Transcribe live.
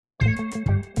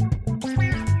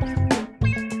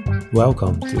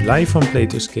Welcome to Live from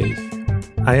Plato's Cave.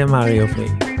 I am Mario V.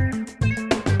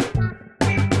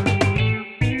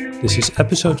 This is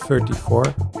episode 34,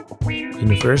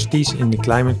 Universities in the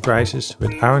Climate Crisis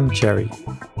with Aaron Thierry.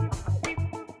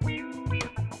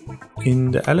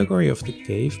 In the allegory of the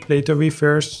cave, Plato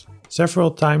refers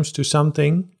several times to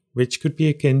something which could be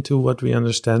akin to what we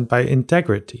understand by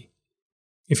integrity.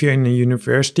 If you're in a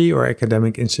university or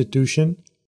academic institution,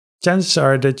 chances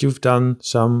are that you've done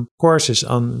some courses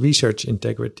on research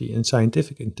integrity and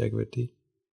scientific integrity.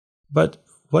 But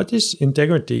what is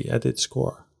integrity at its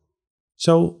core?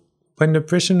 So, when the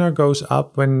prisoner goes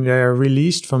up, when they are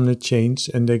released from the chains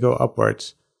and they go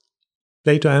upwards,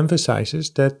 Plato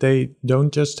emphasizes that they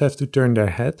don't just have to turn their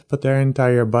head, but their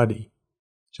entire body.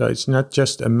 So it's not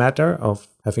just a matter of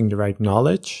having the right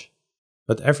knowledge,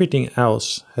 but everything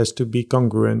else has to be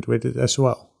congruent with it as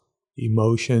well.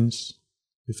 Emotions,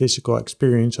 the physical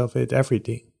experience of it,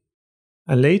 everything.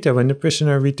 And later, when the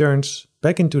prisoner returns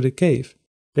back into the cave,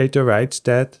 Plato writes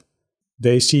that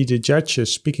they see the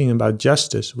judges speaking about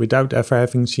justice without ever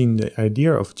having seen the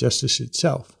idea of justice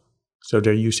itself. So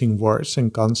they're using words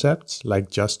and concepts like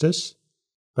justice,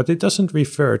 but it doesn't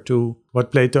refer to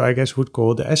what Plato, I guess, would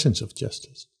call the essence of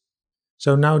justice.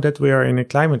 So now that we are in a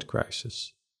climate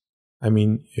crisis, I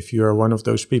mean, if you are one of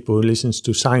those people who listens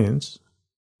to science,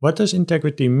 what does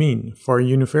integrity mean for a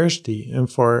university and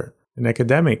for an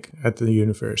academic at the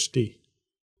university?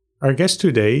 Our guest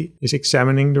today is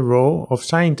examining the role of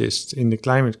scientists in the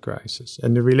climate crisis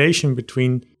and the relation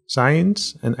between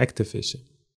science and activism.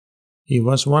 He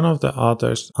was one of the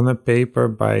authors on a paper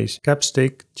by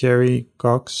Capstick, Thierry,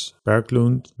 Cox,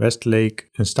 Berglund, Westlake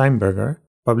and Steinberger,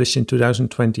 published in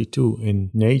 2022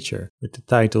 in Nature with the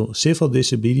title Civil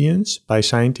Disobedience by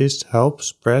Scientists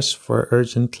Helps Press for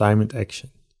Urgent Climate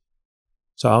Action.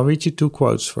 So I'll read you two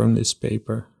quotes from this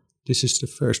paper. This is the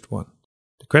first one.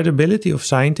 The credibility of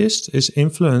scientists is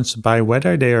influenced by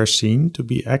whether they are seen to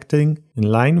be acting in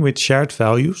line with shared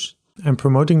values and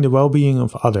promoting the well-being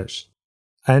of others,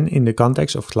 and in the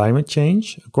context of climate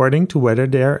change, according to whether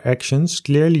their actions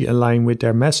clearly align with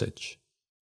their message.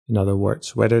 In other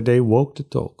words, whether they walk the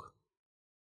talk.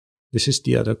 This is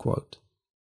the other quote.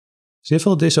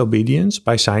 Civil disobedience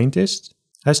by scientists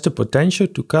has the potential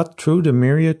to cut through the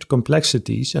myriad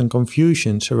complexities and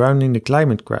confusion surrounding the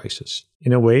climate crisis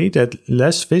in a way that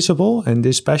less visible and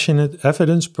dispassionate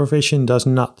evidence provision does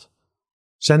not,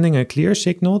 sending a clear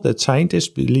signal that scientists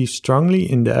believe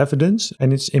strongly in the evidence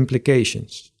and its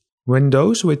implications. When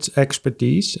those with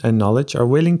expertise and knowledge are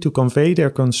willing to convey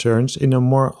their concerns in a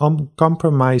more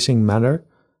uncompromising manner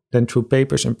than through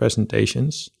papers and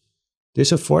presentations,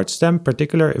 this affords them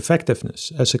particular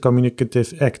effectiveness as a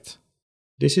communicative act.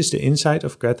 This is the insight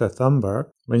of Greta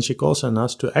Thunberg when she calls on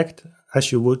us to act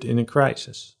as you would in a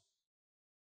crisis.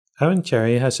 Aaron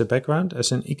Thierry has a background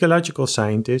as an ecological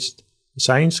scientist,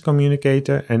 science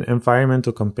communicator and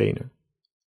environmental campaigner.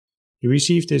 He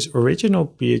received his original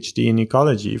PhD in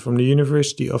ecology from the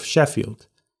University of Sheffield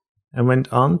and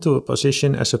went on to a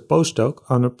position as a postdoc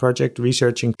on a project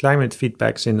researching climate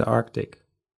feedbacks in the Arctic.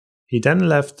 He then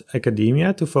left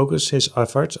academia to focus his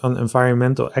efforts on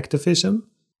environmental activism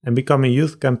and become a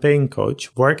youth campaign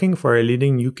coach working for a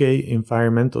leading UK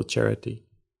environmental charity.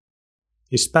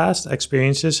 His past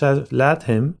experiences have led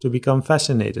him to become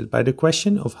fascinated by the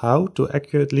question of how to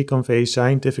accurately convey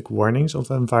scientific warnings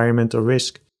of environmental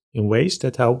risk in ways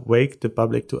that help wake the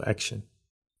public to action.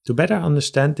 To better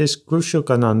understand this crucial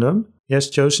conundrum, he has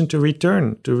chosen to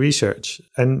return to research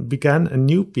and began a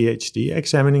new PhD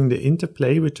examining the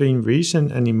interplay between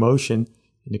reason and emotion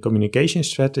in the communication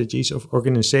strategies of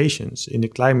organizations in the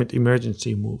climate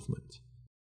emergency movement.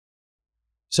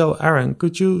 So, Aaron,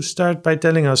 could you start by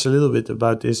telling us a little bit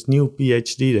about this new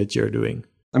PhD that you're doing?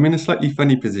 I'm in a slightly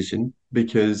funny position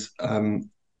because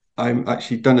I'm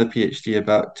actually done a PhD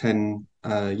about 10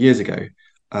 years ago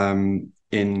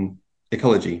in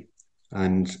ecology,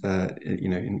 and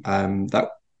that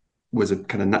was a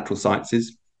kind of natural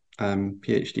sciences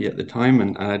PhD at the time,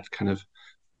 and I'd kind of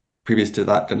previous to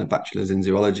that done a bachelor's in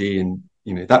zoology, and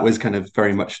that was kind of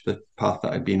very much the path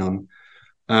that I'd been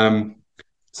on.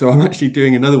 So I'm actually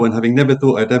doing another one, having never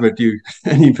thought I'd ever do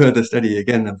any further study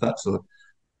again of that sort.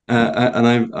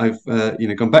 And I've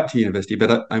gone back to university,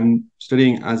 but I'm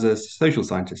studying as a social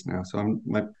scientist now. So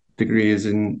my degree is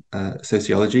in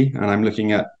sociology, and I'm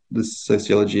looking at the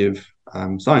sociology of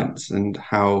science and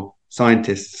how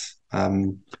scientists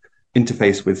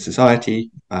interface with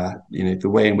society. The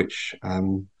way in which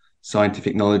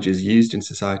scientific knowledge is used in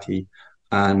society,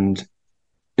 and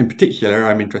in particular,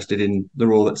 I'm interested in the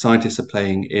role that scientists are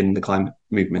playing in the climate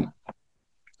movement.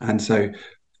 And so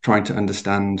trying to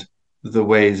understand the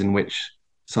ways in which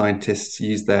scientists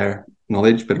use their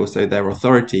knowledge, but also their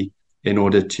authority in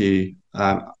order to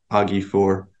argue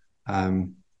for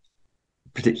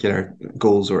particular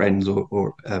goals or ends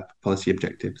or policy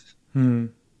objectives.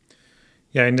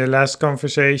 Yeah, in the last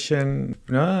conversation,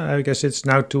 I guess it's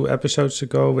now 2 episodes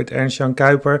ago with Ernst-Jan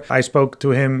Kuiper, I spoke to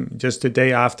him just the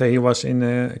day after he was in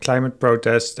a climate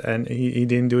protest, and he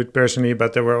didn't do it personally,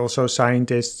 but there were also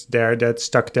scientists there that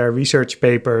stuck their research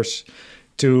papers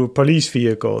to police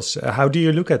vehicles. How do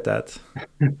you look at that?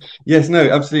 Yes, no,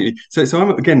 absolutely. So I'm,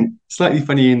 again, slightly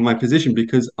funny in my position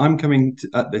because I'm coming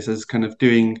at this as kind of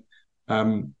doing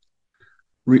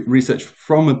research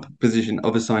from a position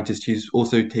of a scientist who's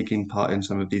also taking part in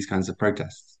some of these kinds of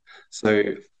protests. So,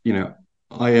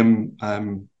 I am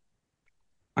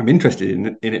I'm interested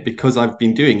in it because I've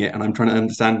been doing it and I'm trying to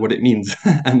understand what it means.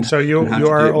 and So you and how you to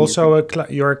do are it also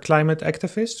you're a climate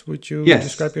activist? Would you Yes.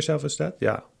 describe yourself as that?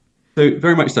 Yeah. So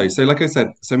very much so. So like I said,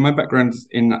 so my background is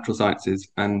in natural sciences,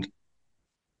 and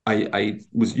I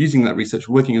was using that research,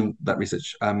 working on that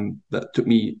research that took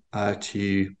me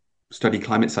to study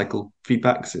climate cycle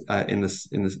feedbacks in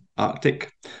the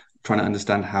Arctic, trying to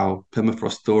understand how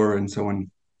permafrost thaw and so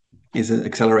on is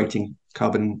accelerating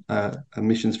carbon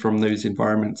emissions from those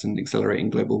environments and accelerating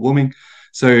global warming.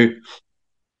 So,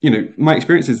 my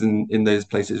experiences in those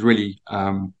places really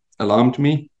alarmed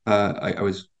me. I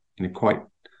was, quite,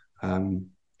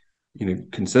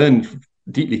 concerned,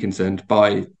 deeply concerned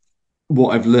by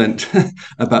what I've learned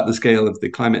about the scale of the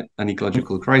climate and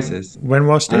ecological crisis. When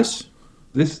was this?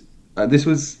 This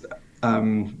was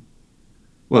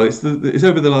well, it's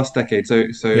over the last decade. So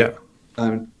Yeah.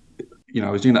 I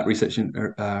was doing that research in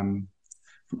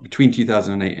between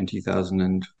 2008 and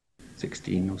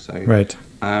 2016 or so. Right.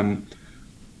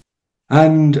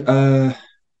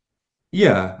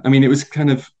 Yeah, I mean, it was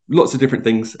kind of lots of different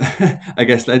things, I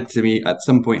guess, led to me at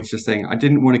some point just saying I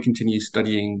didn't want to continue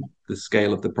studying the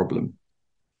scale of the problem.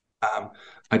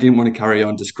 I didn't want to carry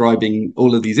on describing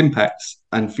all of these impacts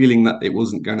and feeling that it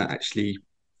wasn't going to actually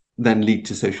then lead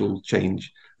to social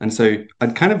change. And so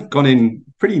I'd kind of gone in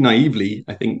pretty naively,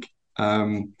 I think,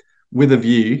 with a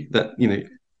view that,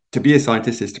 to be a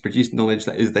scientist is to produce knowledge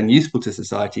that is then useful to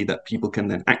society, that people can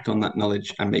then act on that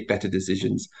knowledge and make better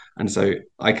decisions. And so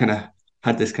I kind of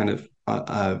had this kind of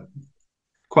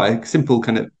quite a simple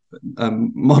kind of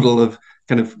model of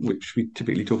kind of which we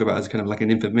typically talk about as kind of like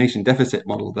an information deficit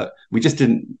model, that we just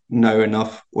didn't know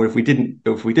enough, or if we did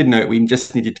know it, we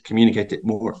just needed to communicate it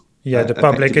more. Yeah, the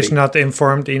public is not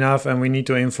informed enough, and we need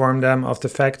to inform them of the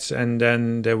facts, and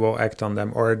then they will act on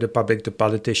them, or the public, the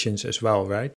politicians as well,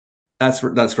 right? That's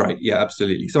right. Yeah,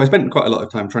 absolutely. So I spent quite a lot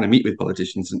of time trying to meet with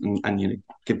politicians and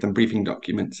give them briefing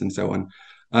documents and so on.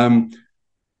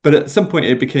 But at some point,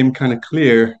 it became kind of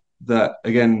clear that,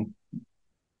 again,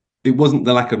 it wasn't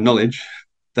the lack of knowledge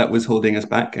that was holding us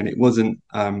back, and it wasn't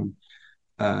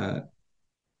the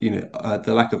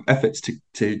lack of efforts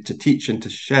to teach and to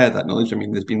share that knowledge. I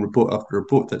mean, there's been report after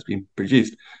report that's been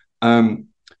produced, but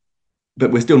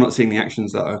we're still not seeing the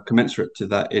actions that are commensurate to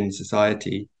that in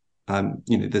society.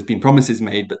 There's been promises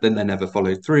made, but then they're never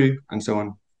followed through, and so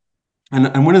on.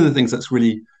 And one of the things that's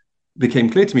really became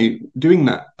clear to me doing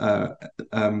that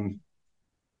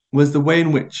was the way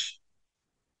in which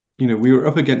we were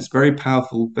up against very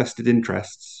powerful vested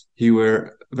interests who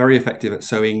were very effective at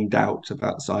sowing doubt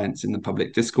about science in the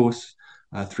public discourse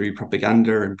through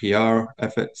propaganda and PR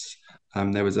efforts.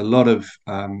 There was a lot of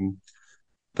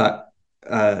that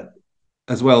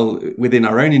as well within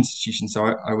our own institution. So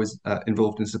I was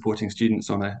involved in supporting students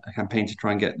on a campaign to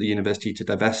try and get the university to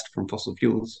divest from fossil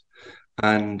fuels,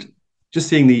 and just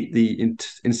seeing the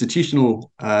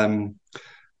institutional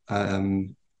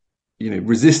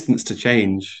resistance to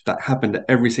change that happened at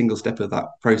every single step of that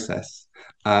process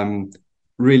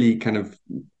really kind of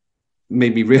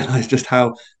made me realize just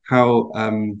how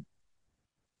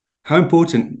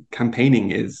important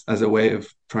campaigning is as a way of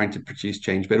trying to produce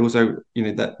change, but also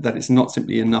that it's not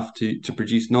simply enough to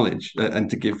produce knowledge and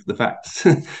to give the facts,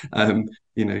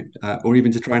 or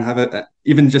even to try and have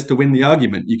even just to win the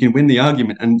argument. You can win the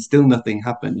argument and still nothing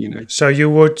happen. So you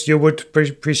would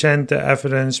present the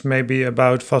evidence maybe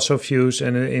about fossil fuels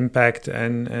and the impact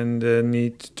and the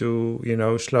need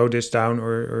to slow this down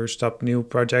or stop new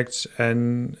projects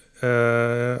and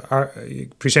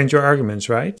present your arguments,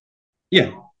 right?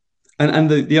 Yeah. And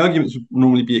the arguments would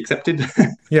normally be accepted.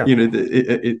 Yeah.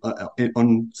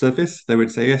 On surface, they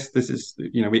would say, yes, this is,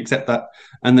 we accept that.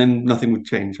 And then nothing would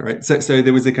change, right? So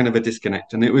there was a kind of a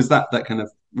disconnect. And it was that kind of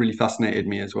really fascinated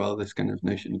me as well, this kind of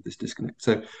notion of this disconnect.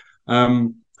 So,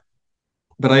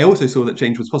 but I also saw that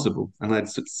change was possible. And I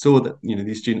saw that,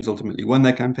 these students ultimately won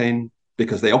their campaign,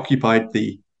 because they occupied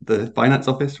the finance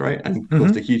office, right, and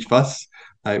caused a huge fuss.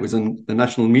 It was in the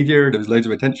national media. There was loads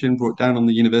of attention brought down on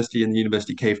the university, and the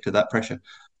university caved to that pressure.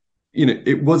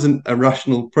 It wasn't a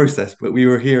rational process, but we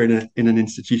were here in an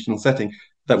institutional setting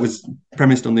that was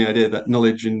premised on the idea that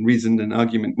knowledge and reason and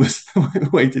argument was the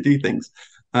way to do things.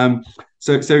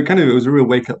 So kind of it was a real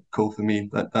wake up call for me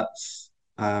that's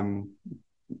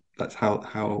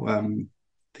how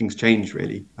things change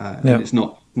really, and it's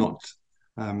not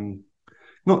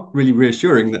really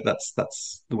reassuring that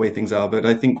that's the way things are, but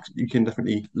I think you can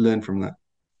definitely learn from that.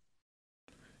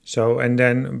 So, and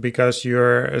then because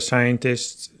you're a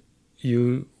scientist,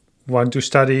 you want to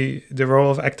study the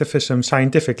role of activism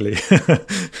scientifically.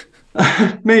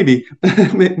 Maybe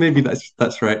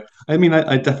that's right. I mean,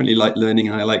 I definitely like learning,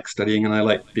 and I like studying, and I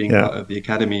like being part of the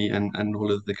academy and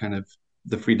all of the kind of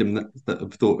the freedom that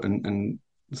of thought and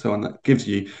so on that gives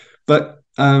you. But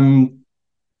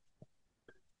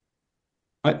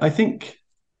I think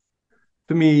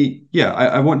for me,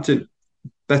 I want to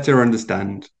better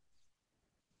understand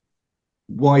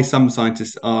why some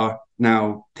scientists are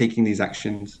now taking these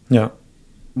actions. Yeah.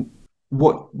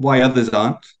 Why others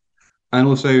aren't, and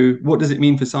also what does it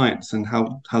mean for science and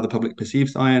how the public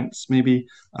perceives science? Maybe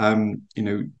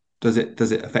does it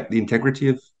affect the integrity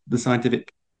of the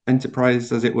scientific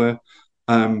enterprise, as it were?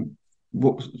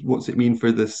 What's it mean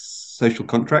for the social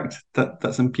contract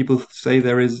that some people say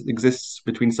exists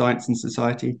between science and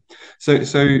society? So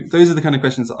those are the kind of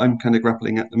questions that I'm kind of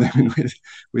grappling at the moment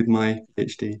with my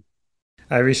PhD.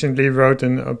 I recently wrote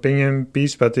an opinion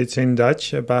piece, but it's in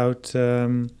Dutch, about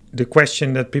the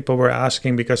question that people were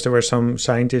asking, because there were some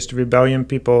scientist rebellion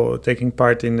people taking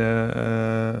part in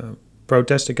a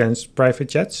protest against private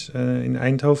jets in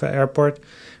Eindhoven airport,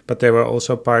 but they were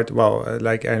also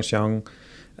like Ernst Young,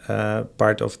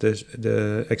 part of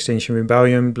the Extinction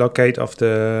Rebellion blockade of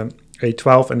the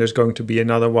A12, and there's going to be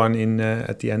another one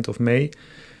at the end of May.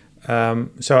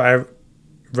 So I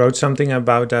wrote something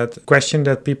about that. The question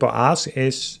that people ask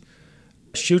is,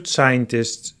 should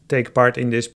scientists take part in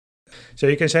this? So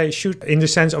you can say, should, in the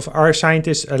sense of, are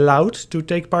scientists allowed to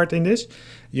take part in this?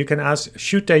 You can ask,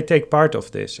 should they take part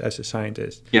of this as a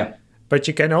scientist? Yeah. But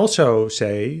you can also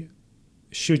say,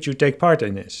 should you take part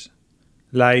in this?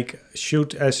 Like,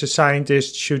 as a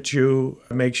scientist, should you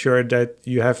make sure that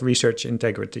you have research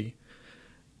integrity?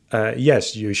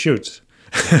 Yes, you should.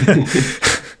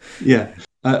 Yeah.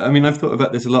 I mean, I've thought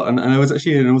about this a lot, and I was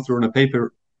actually an author on a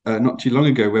paper not too long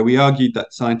ago where we argued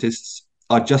that scientists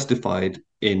are justified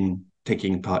in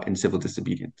taking part in civil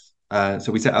disobedience.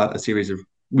 So we set out a series of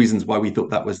reasons why we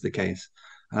thought that was the case.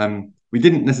 We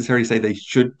didn't necessarily say they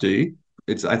should do.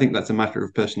 I think that's a matter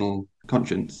of personal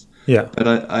conscience. Yeah.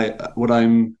 But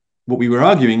what we were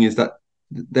arguing is that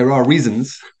there are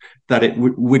reasons that it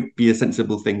would be a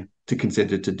sensible thing to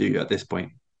consider to do at this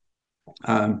point.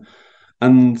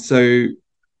 And so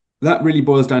that really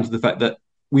boils down to the fact that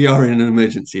we are in an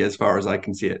emergency, as far as I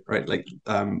can see it, right? Like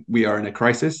we are in a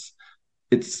crisis.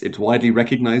 It's widely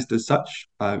recognised as such.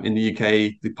 In the UK,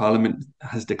 the Parliament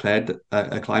has declared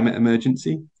a climate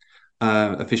emergency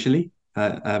officially,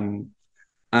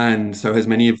 and so has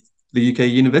many of the UK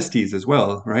universities as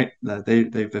well, right?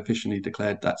 They've officially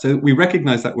declared that. So we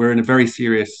recognise that we're in a very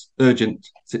serious, urgent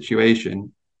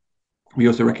situation. We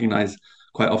also recognise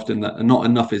quite often that not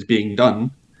enough is being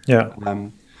done. Yeah.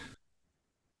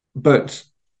 But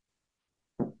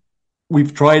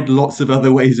we've tried lots of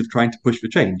other ways of trying to push for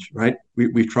change, right?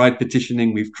 We've tried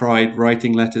petitioning, we've tried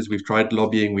writing letters, we've tried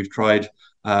lobbying, we've tried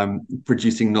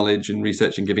producing knowledge and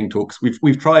research and giving talks.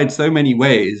 We've tried so many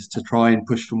ways to try and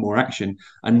push for more action,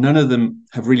 and none of them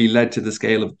have really led to the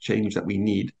scale of change that we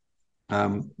need.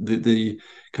 The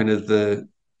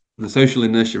social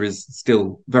inertia is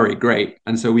still very great,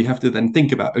 and so we have to then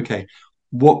think about, okay,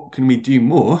 what can we do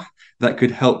more that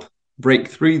could help break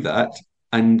through that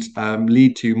and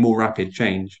lead to more rapid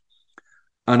change?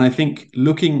 And I think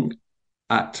looking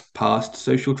at past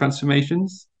social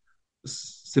transformations,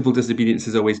 civil disobedience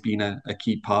has always been a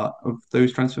key part of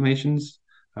those transformations.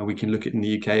 We can look at in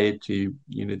the UK to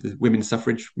the women's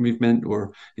suffrage movement,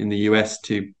 or in the US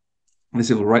to the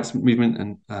civil rights movement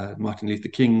and Martin Luther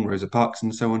King, Rosa Parks,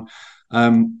 and so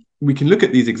on. We can look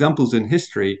at these examples in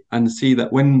history and see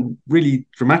that when really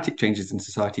dramatic changes in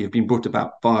society have been brought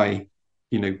about by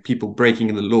people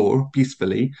breaking the law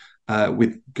peacefully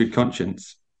with good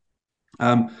conscience,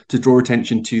 to draw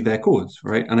attention to their cause,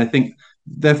 right? And I think,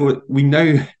 therefore, we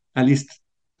know, at least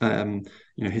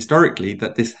historically,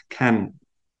 that this can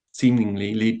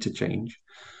seemingly lead to change.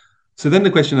 So then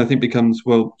the question, I think, becomes,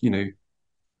 well,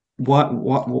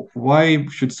 why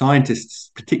should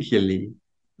scientists particularly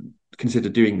consider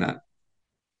doing that?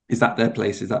 Is that their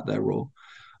place? Is that their role?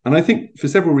 And I think for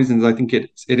several reasons, I think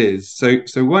it is.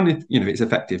 So one, it's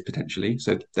effective potentially.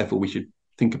 So therefore, we should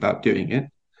think about doing it.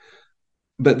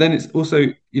 But then it's also,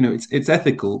 it's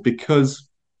ethical because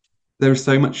there is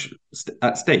so much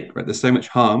at stake, right? There's so much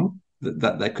harm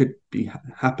that there could be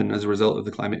happen as a result of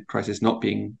the climate crisis not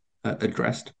being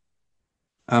addressed.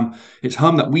 It's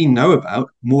harm that we know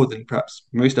about more than perhaps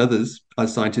most others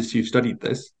as scientists who've studied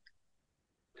this.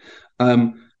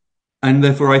 Um, and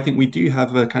therefore, I think we do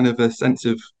have a kind of a sense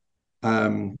of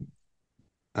um,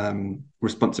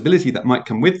 responsibility that might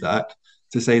come with that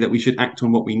to say that we should act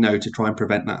on what we know to try and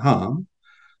prevent that harm.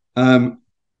 Um,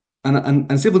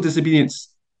 and civil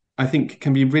disobedience, I think,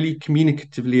 can be really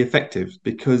communicatively effective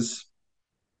because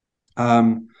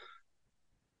um,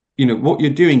 what you're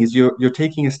doing is you're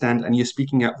taking a stand and you're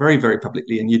speaking out very, very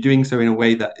publicly, and you're doing so in a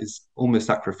way that is almost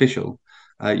sacrificial.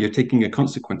 You're taking a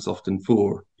consequence often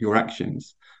for your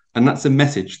actions, and that's a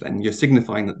message. Then you're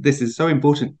signifying that this is so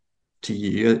important to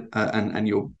you and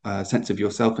your sense of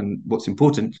yourself and what's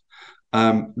important,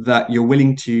 that you're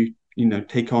willing to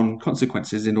take on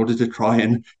consequences in order to try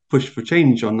and push for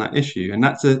change on that issue. And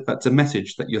that's a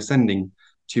message that you're sending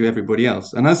to everybody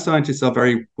else. And as scientists are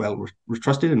very well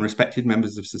trusted and respected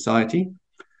members of society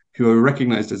who are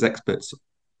recognized as experts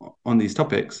on these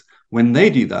topics, when they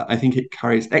do that, I think it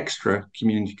carries extra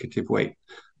communicative weight.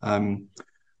 And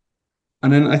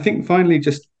then I think finally,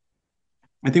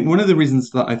 I think one of the reasons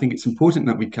that I think it's important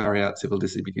that we carry out civil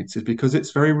disobedience is because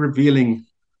it's very revealing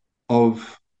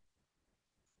of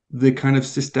the kind of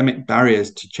systemic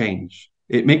barriers to change.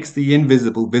 It makes the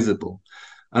invisible visible.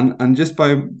 And just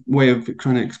by way of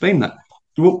trying to explain that,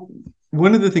 well,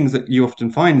 one of the things that you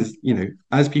often find is,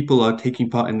 as people are taking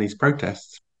part in these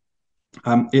protests,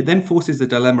 it then forces a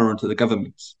dilemma onto the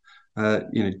governments.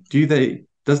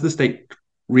 Does the state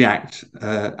react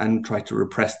and try to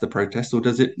repress the protests, or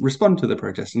does it respond to the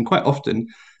protests? And quite often,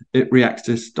 it reacts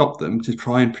to stop them, to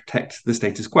try and protect the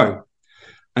status quo.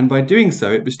 And by doing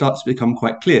so, it starts to become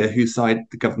quite clear whose side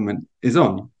the government is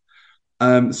on.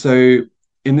 So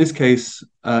in this case,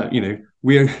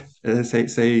 we're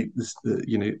say this,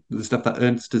 the stuff that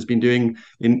Ernst has been doing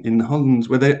in the Hollands,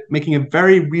 where they're making a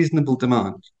very reasonable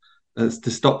demand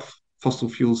to stop fossil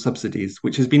fuel subsidies,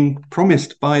 which has been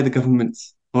promised by the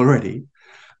governments already,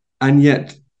 and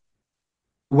yet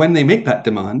when they make that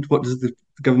demand, what does the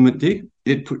government do?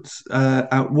 It puts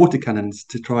out water cannons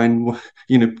to try and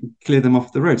clear them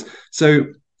off the roads. So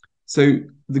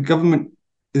the government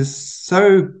is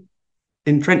so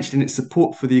entrenched in its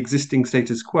support for the existing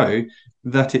status quo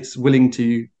that it's willing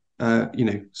to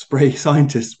spray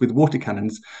scientists with water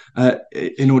cannons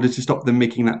in order to stop them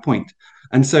making that point.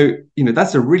 And so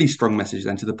that's a really strong message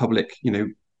then to the public.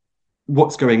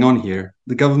 What's going on here?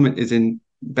 The government is in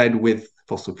bed with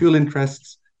fossil fuel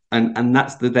interests, and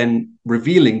that's then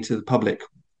revealing to the public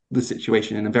the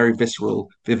situation in a very visceral,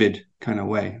 vivid kind of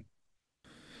way.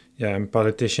 Yeah, and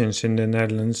politicians in the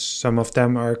Netherlands, some of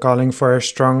them are calling for a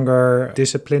stronger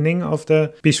disciplining of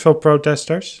the peaceful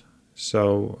protesters.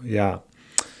 So, yeah.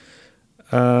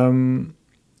 Do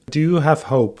you have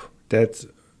hope that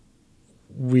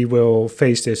we will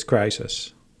face this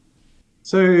crisis?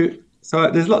 So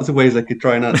there's lots of ways I could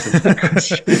try and answer that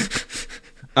question.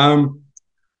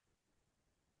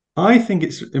 I think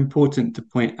it's important to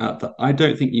point out that I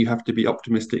don't think you have to be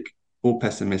optimistic or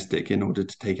pessimistic in order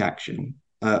to take action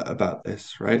about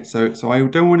this, right? So I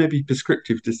don't want to be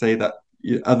prescriptive to say that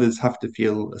others have to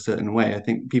feel a certain way. I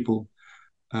think people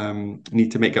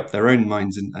need to make up their own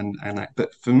minds and act.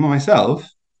 But for myself,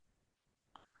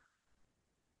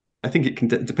 I think it can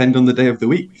depend on the day of the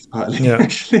week, partly,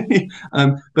 actually.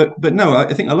 But no,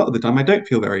 I think a lot of the time I don't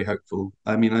feel very hopeful.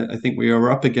 I mean, I think we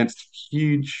are up against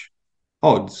huge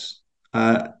odds,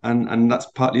 and that's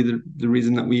partly the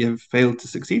reason that we have failed to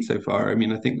succeed so far. I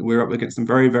mean, I think we're up against some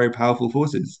very, very powerful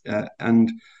forces,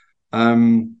 and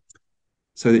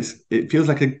so it feels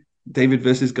like a David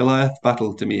versus Goliath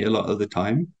battle to me a lot of the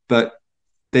time. But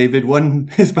David won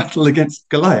his battle against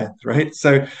Goliath, right?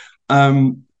 So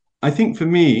I think for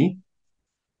me,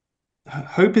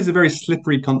 hope is a very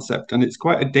slippery concept, and it's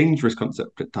quite a dangerous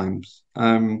concept at times.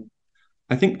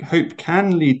 I think hope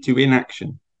can lead to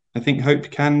inaction. I think hope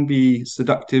can be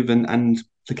seductive and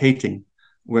placating,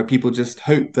 where people just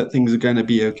hope that things are going to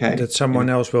be okay. That someone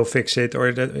else will fix it,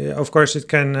 or that, of course, it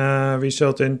can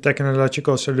result in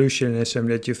technological solutionism,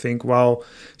 that you think, well,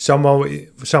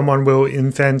 someone will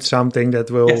invent something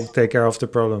that will take care of the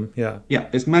problem. Yeah. Yeah,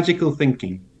 it's magical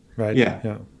thinking. Right.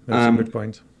 Yeah. That's a good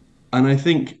point. And I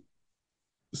think,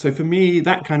 so for me,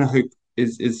 that kind of hope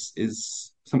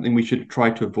is something we should try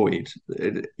to avoid.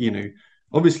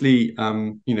 Obviously,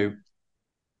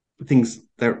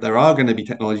 there are going to be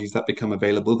technologies that become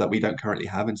available that we don't currently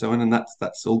have, and so on, and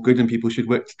that's all good, and people should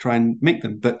work to try and make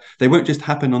them, but they won't just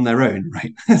happen on their own,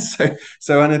 right?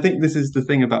 And I think this is the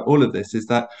thing about all of this, is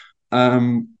that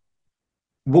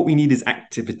what we need is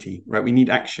activity, right? We need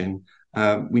action,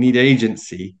 we need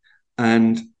agency,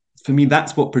 and for me,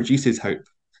 that's what produces hope.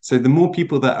 So the more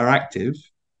people that are active,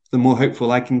 the more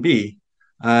hopeful I can be,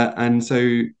 and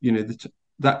so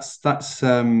that's that's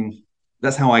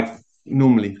how I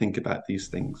normally think about these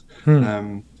things. Hmm.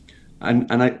 Um,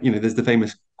 and I, there's the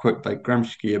famous quote by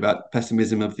Gramsci about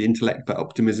pessimism of the intellect, but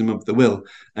optimism of the will,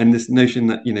 and this notion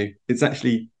that it's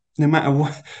actually, no matter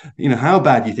what, how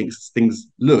bad you think things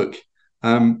look,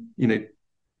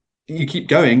 you keep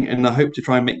going and I hope to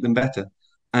try and make them better.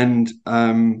 And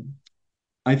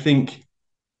I think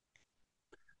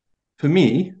for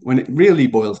me, when it really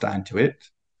boils down to it,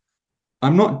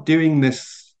 I'm not doing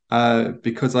this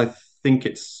because I think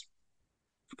it's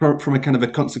from a kind of a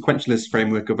consequentialist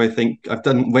framework of, I think I've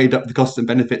weighed up the costs and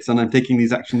benefits and I'm taking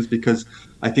these actions because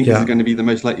I think this is Yeah. going to be the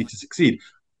most likely to succeed.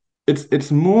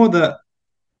 It's more that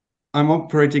I'm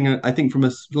operating, I think, from a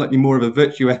slightly more of a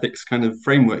virtue ethics kind of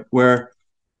framework, where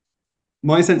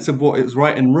my sense of what is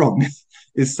right and wrong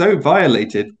is so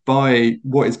violated by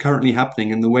what is currently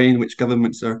happening and the way in which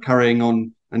governments are carrying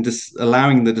on and just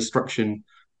allowing the destruction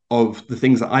of the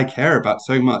things that I care about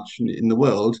so much in the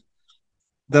world,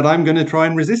 that I'm going to try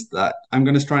and resist that. I'm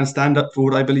going to try and stand up for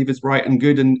what I believe is right and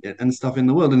good and stuff in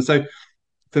the world. And so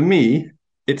for me,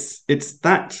 it's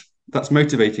that's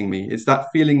motivating me. It's that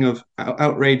feeling of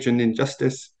outrage and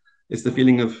injustice. It's the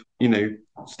feeling of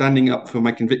standing up for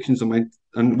my convictions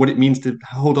and what it means to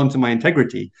hold on to my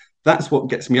integrity. That's what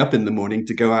gets me up in the morning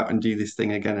to go out and do this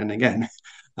thing again and again.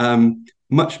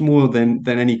 Much more than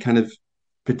any kind of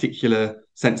particular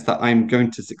sense that I'm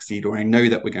going to succeed or I know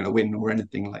that we're going to win or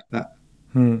anything like that.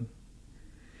 Hmm.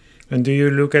 And do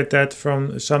you look at that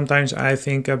from, sometimes I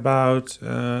think about,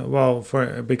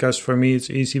 because for me it's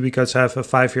easy because I have a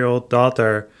 5-year-old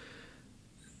daughter.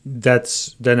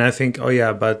 Then I think, oh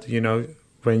yeah, but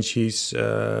when she's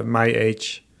my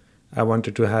age, I want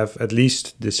her to have at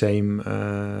least the same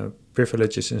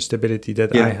privileges and stability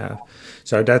that I Yeah. have.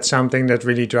 So that's something that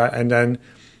really and then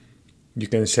you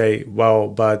can say, well,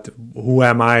 but who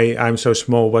am I? I'm so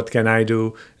small. What can I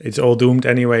do? It's all doomed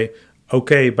anyway.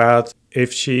 Okay, but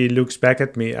if she looks back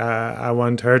at me, I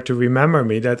want her to remember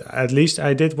me that at least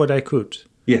I did what I could.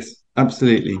 Yes,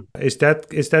 absolutely. Is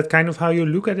that kind of how you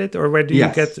look at it, or where do you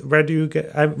Yes.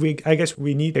 get? I guess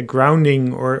we need a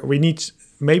grounding, or we need,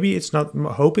 maybe it's not,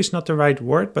 hope is not the right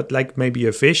word, but like maybe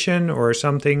a vision or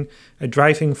something, a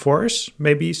driving force.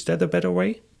 Maybe is that a better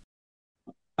way?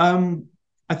 Um,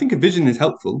 I think a vision is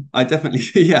helpful. I definitely,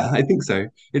 yeah, I think so.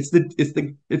 It's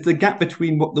the gap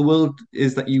between what the world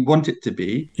is that you want it to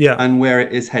be Yeah, and where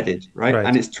it is headed, right? And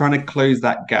right. it's trying to close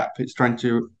that gap. It's trying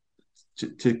to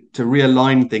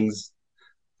realign things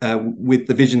with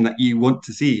the vision that you want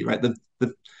to see, right?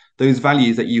 Those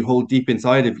values that you hold deep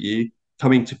inside of you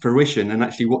coming to fruition, and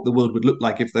actually what the world would look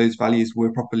like if those values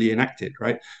were properly enacted,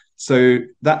 right? So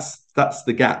that's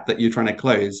the gap that you're trying to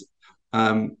close.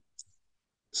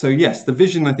 So yes, the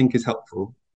vision I think is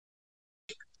helpful.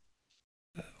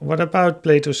 What about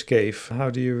Plato's cave? How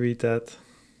do you read that?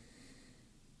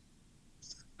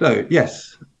 So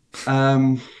yes,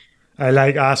 um, I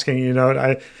like asking,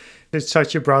 it's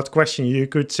such a broad question. You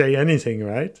could say anything,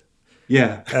 right?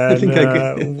 yeah, I And think I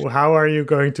could. how are you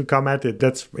going to come at it?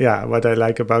 That's, yeah, what I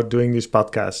like about doing this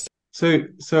podcast.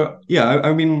 So yeah,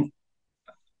 I mean,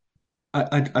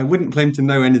 I wouldn't claim to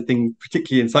know anything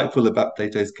particularly insightful about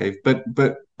Plato's cave, but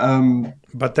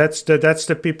But that's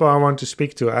the people I want to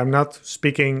speak to. I'm not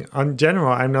speaking on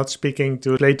general. I'm not speaking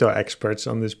to Plato experts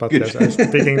on this good. podcast. I'm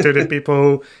speaking to the people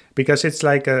who, because it's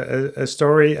like a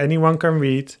story anyone can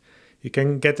read. You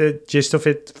can get the gist of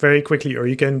it very quickly, or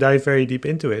you can dive very deep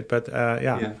into it. But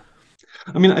yeah. Yeah,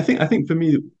 I mean, I think for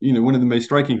me, one of the most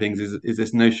striking things is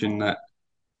this notion that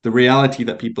the reality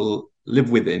that people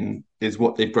live within is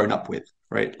what they've grown up with,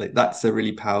 right? Like that's a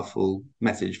really powerful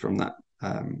message from that,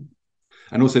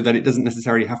 and also that it doesn't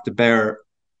necessarily have to bear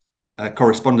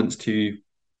correspondence to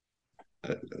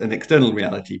an external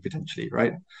reality potentially,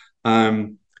 right?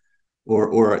 Um,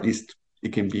 or at least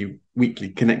it can be weakly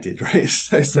connected, right?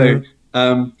 So Mm,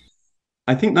 um,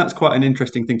 I think that's quite an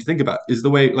interesting thing to think about. Is the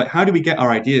way, like, how do we get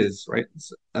our ideas, right?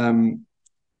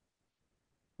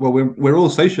 Well, we're all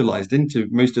socialized into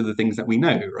most of the things that we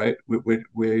know, right? We're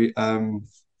very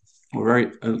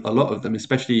a lot of them,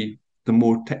 especially the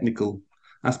more technical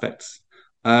aspects.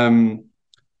 Um,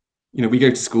 we go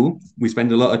to school, we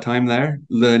spend a lot of time there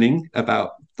learning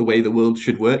about the way the world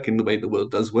should work and the way the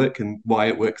world does work and why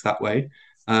it works that way.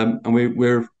 and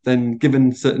we're then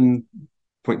given certain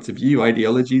points of view,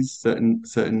 ideologies, certain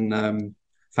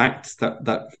facts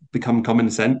that become common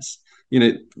sense.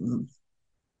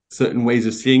 Certain ways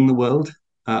of seeing the world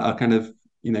are kind of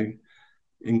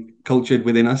encultured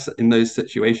within us in those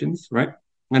situations, right?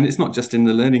 And it's not just in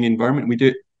the learning environment. We do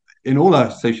it in all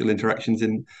our social interactions.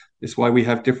 And it's why we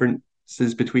have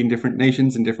differences between different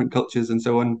nations and different cultures and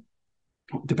so on.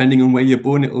 Depending on where you're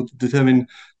born, it will determine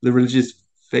the religious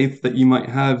faith that you might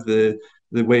have, the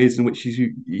ways in which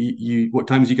you what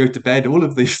times you go to bed. All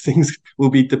of these things will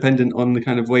be dependent on the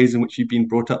kind of ways in which you've been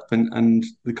brought up and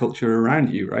the culture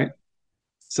around you, right?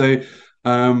 So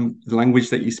the language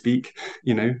that you speak,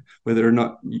 whether or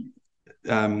not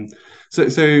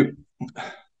so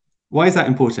why is that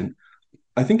important?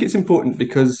 I think it's important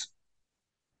because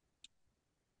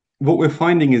what we're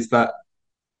finding is that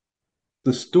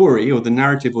the story or the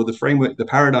narrative or the framework, the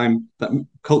paradigm, that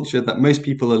culture that most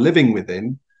people are living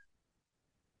within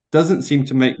doesn't seem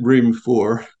to make room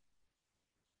for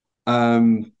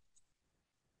one,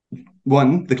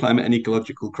 the climate and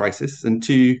ecological crisis, and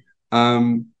two,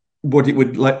 what it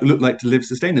would look like to live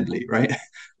sustainably, right?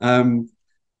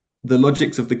 The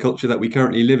logics of the culture that we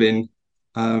currently live in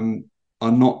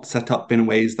are not set up in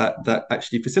ways that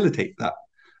actually facilitate that.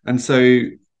 And so,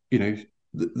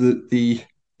 the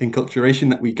enculturation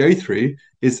that we go through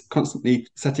is constantly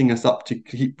setting us up to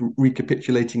keep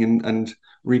recapitulating and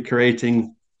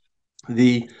recreating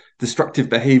the destructive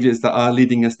behaviors that are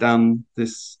leading us down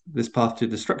this path to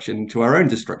destruction, to our own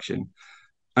destruction.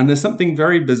 And there's something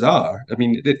very bizarre. I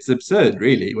mean, it's absurd,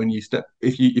 really, when you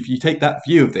if you take that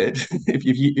view of it,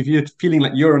 if you're feeling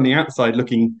like you're on the outside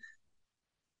looking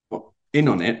in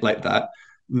on it like that,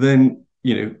 then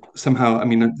somehow, I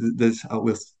mean,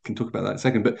 we can talk about that in a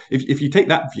second. But if you take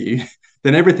that view,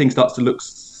 then everything starts to look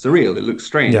surreal. It looks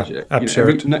strange. Yeah,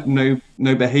 absurd.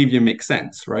 No behavior makes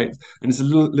sense, right? And it's a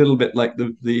little bit like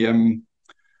the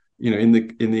in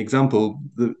the example,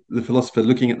 the philosopher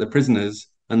looking at the prisoners,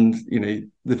 and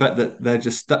the fact that they're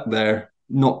just stuck there,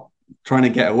 not trying to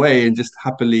get away, and just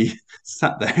happily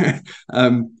sat there.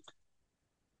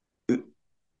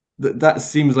 That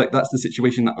seems like that's the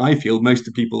situation that I feel most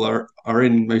of people are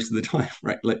in most of the time,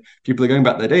 right? Like people are going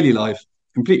about their daily life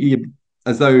completely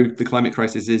as though the climate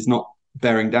crisis is not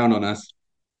bearing down on us.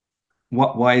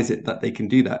 Why is it that they can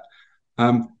do that?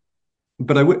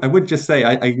 But I would just say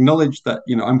I acknowledge that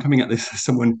I'm coming at this as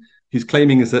someone who's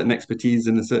claiming a certain expertise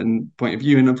and a certain point of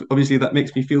view, and obviously that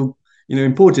makes me feel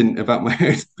important about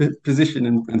my position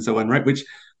and so on, right?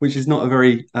 Which is not a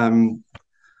very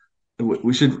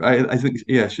we should, I think,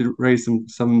 should raise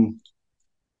some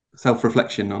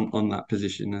self-reflection on that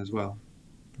position as well.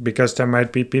 Because there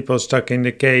might be people stuck in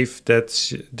the cave that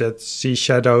see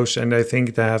shadows and they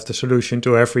think they have the solution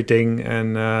to everything.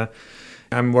 And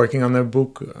I'm working on a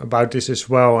book about this as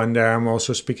well. And there I'm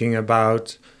also speaking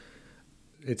about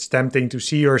it's tempting to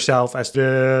see yourself as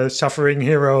the suffering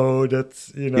hero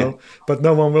but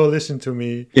no one will listen to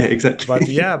me. Yeah,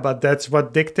 exactly. But that's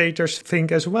what dictators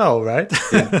think as well, right?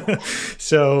 Yeah.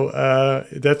 So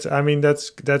that's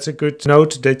a good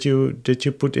note that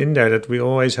you put in there, that we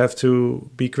always have to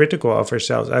be critical of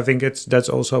ourselves. I think that's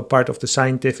also part of the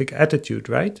scientific attitude,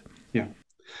 right?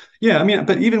 Yeah. I mean,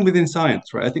 but even within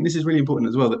science, right? I think this is really important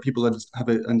as well, that people have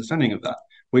an understanding of that,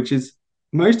 which is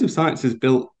most of science is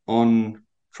built on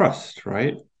trust,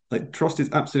 right? Like trust is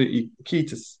absolutely key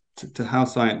to how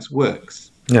science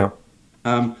works. Yeah.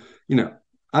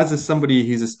 As somebody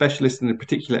who's a specialist in a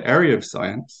particular area of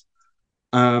science,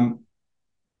 I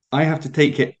have to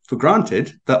take it for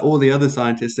granted that all the other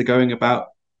scientists are going about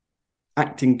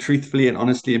acting truthfully and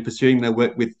honestly and pursuing their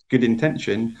work with good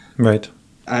intention. Right.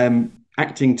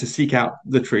 Acting to seek out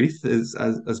the truth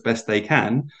as best they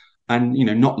can, and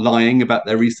not lying about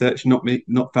their research, not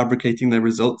fabricating their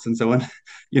results and so on,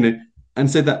 and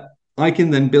so that I can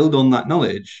then build on that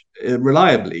knowledge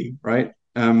reliably, right?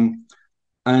 And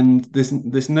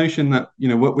this notion that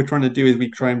what we're trying to do is we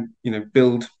try and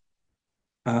build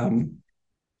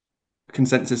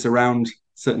consensus around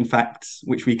certain facts,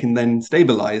 which we can then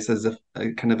stabilize as a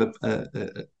kind of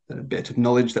a bit of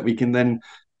knowledge that we can then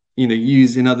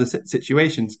use in other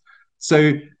situations.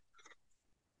 So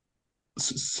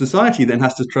society then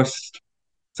has to trust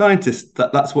scientists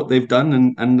that that's what they've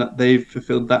done and that they've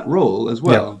fulfilled that role as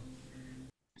well. Yeah.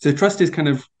 So trust is kind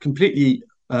of completely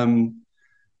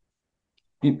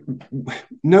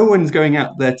no one's going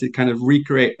out there to kind of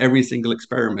recreate every single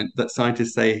experiment that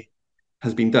scientists say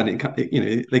has been done. They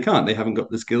can't. They haven't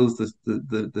got the skills,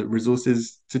 the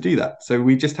resources to do that. So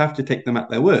we just have to take them at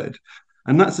their word,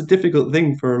 and that's a difficult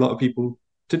thing for a lot of people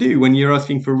to do when you're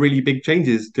asking for really big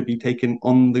changes to be taken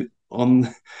on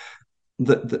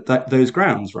those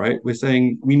grounds, right? We're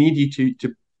saying we need you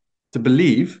to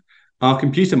believe our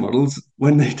computer models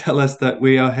when they tell us that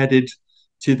we are headed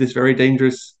to this very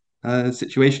dangerous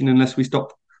situation unless we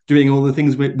stop doing all the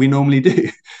things we normally do.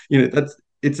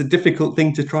 It's a difficult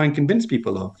thing to try and convince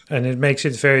people of. And it makes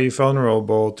it very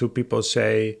vulnerable to people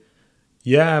say,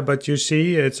 yeah, but you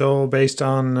see, it's all based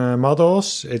on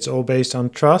models, it's all based on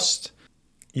trust.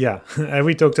 Yeah, and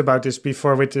we talked about this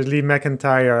before with Lee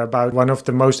McIntyre about one of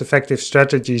the most effective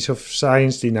strategies of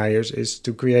science deniers is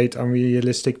to create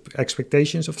unrealistic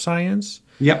expectations of science.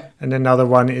 Yep. And another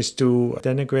one is to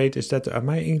denigrate. Is that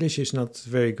my English is not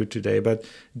very good today, but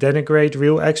denigrate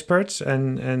real experts.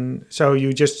 And so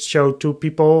you just show two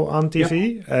people on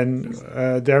TV, yep. And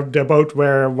they both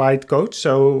wear white coats.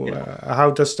 So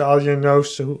how does the audience know?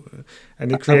 So,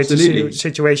 and it creates a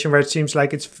situation where it seems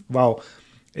like it's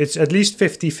at least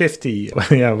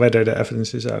 50-50, whether the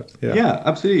evidence is out. Yeah,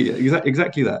 absolutely.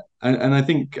 Exactly that. And I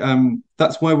think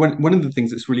that's why one of the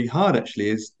things that's really hard, actually,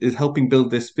 is helping build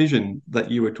this vision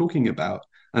that you were talking about.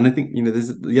 And I think,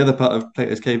 there's the other part of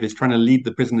Plato's Cave is trying to lead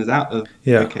the prisoners out of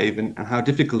the cave and how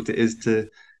difficult it is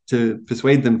to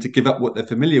persuade them to give up what they're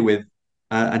familiar with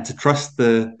and to trust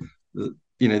the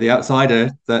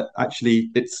outsider, that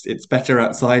actually it's better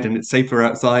outside and it's safer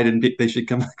outside and they should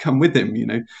come with him,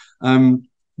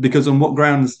 because on what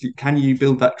grounds can you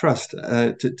build that trust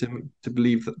to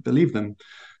believe them?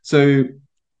 So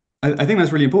I think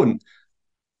that's really important.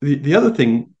 The other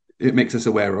thing it makes us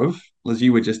aware of, as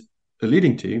you were just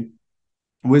alluding to,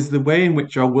 was the way in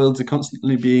which our worlds are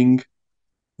constantly being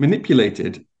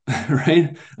manipulated,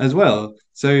 right? As well.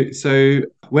 So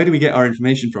where do we get our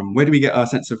information from? Where do we get our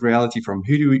sense of reality from?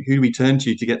 Who do we turn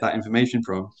to get that information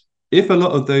from? If a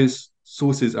lot of those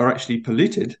sources are actually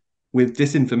polluted with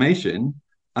disinformation,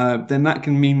 then that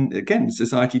can mean, again,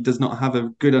 society does not have a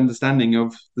good understanding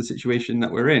of the situation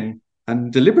that we're in,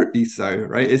 and deliberately so,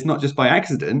 right? It's not just by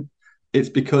accident. It's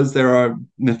because there are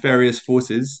nefarious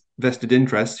forces, vested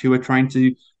interests, who are trying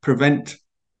to prevent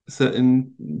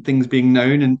certain things being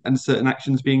known and certain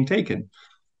actions being taken.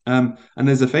 And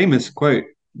there's a famous quote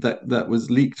that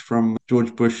was leaked from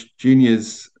George Bush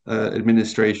Jr.'s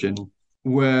administration,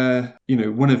 where,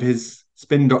 one of his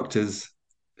spin doctors'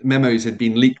 memos had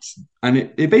been leaked, and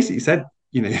it basically said,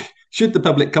 should the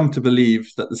public come to believe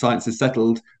that the science is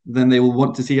settled, then they will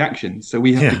want to see action. So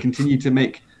we have to continue to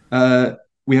make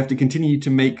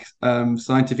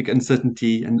scientific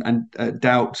uncertainty and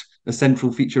doubt a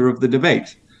central feature of the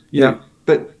debate.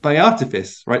 But by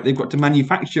artifice, right? They've got to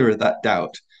manufacture that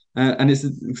doubt. And it's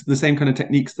the same kind of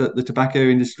techniques that the tobacco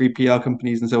industry, PR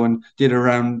companies, and so on did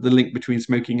around the link between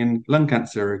smoking and lung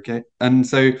cancer. Okay, and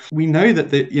so we know that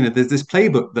there's this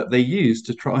playbook that they use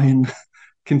to try and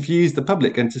confuse the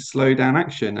public and to slow down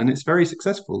action, and it's very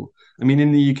successful. I mean,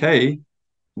 in the UK,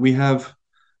 we have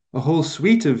a whole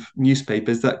suite of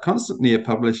newspapers that constantly are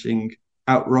publishing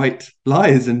outright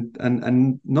lies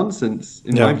and nonsense,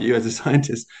 in my view, as a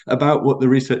scientist, about what the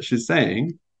research is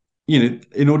saying,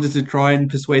 in order to try and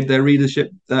persuade their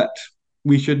readership that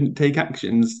we shouldn't take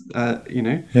actions,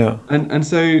 And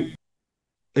so,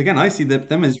 again, I see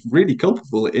them as really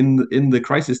culpable in the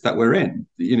crisis that we're in.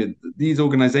 These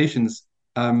organizations,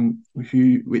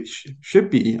 which should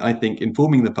be, I think,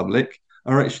 informing the public,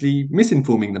 are actually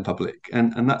misinforming the public.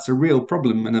 And that's a real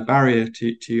problem and a barrier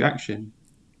to action.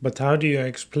 But how do you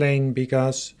explain,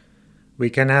 because we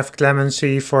can have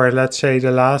clemency for, let's say,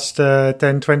 the last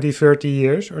 10, 20, 30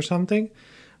 years or something.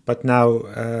 But now,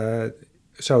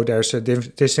 so there's a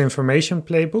disinformation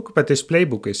playbook, but this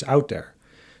playbook is out there.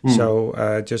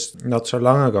 So just not so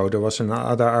long ago, there was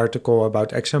another article about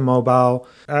ExxonMobil.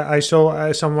 I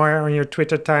saw somewhere on your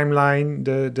Twitter timeline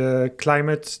the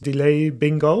climate delay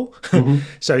bingo. Mm-hmm.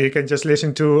 So you can just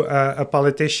listen to a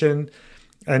politician,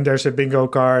 and there's a bingo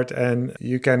card, and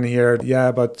you can hear,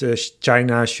 but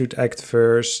China should act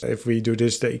first. If we do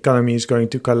this, the economy is going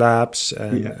to collapse,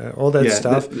 and all that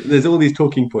stuff. There's all these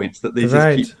talking points that they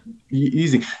just keep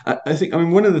using. I think,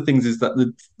 one of the things is that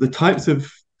the types of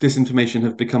disinformation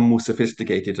have become more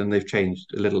sophisticated, and they've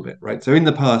changed a little bit, right? So in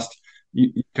the past,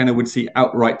 you kind of would see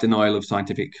outright denial of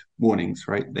scientific warnings,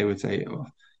 right? They would say,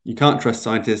 you can't trust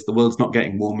scientists, the world's not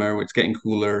getting warmer, it's getting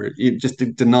cooler, just to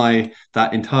deny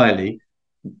that entirely.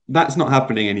 That's not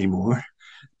happening anymore.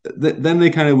 Then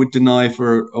they kind of would deny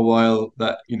for a while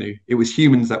that, it was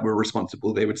humans that were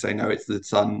responsible. They would say, no, it's the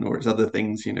sun or it's other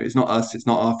things. It's not us. It's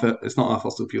not our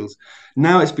fossil fuels.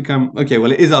 Now it's become, okay,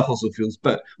 well, it is our fossil fuels,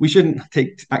 but we shouldn't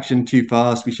take action too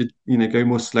fast. We should, go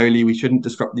more slowly. We shouldn't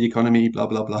disrupt the economy, blah,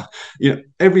 blah, blah.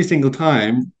 Every single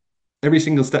time, every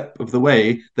single step of the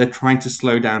way, they're trying to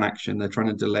slow down action. They're trying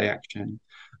to delay action.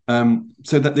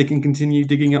 so that they can continue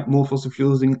digging up more fossil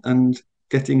fuels and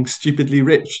getting stupidly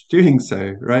rich doing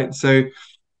so, right? So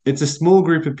it's a small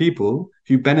group of people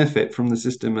who benefit from the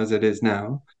system as it is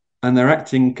now, and they're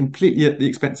acting completely at the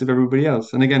expense of everybody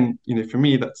else. And again, for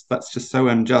me, that's just so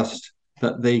unjust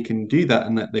that they can do that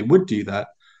and that they would do that.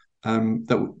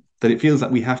 That it feels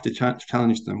like we have to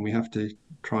challenge them. We have to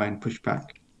try and push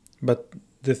back. But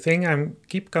the thing I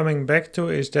keep coming back to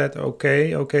is that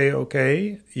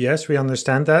okay. Yes, we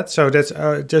understand that. So that's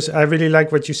just I really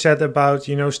like what you said about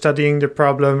studying the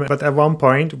problem. But at one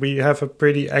point we have a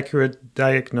pretty accurate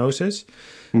diagnosis.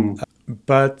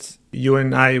 But you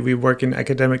and we work in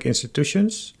academic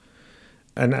institutions,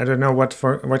 and I don't know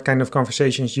what kind of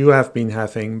conversations you have been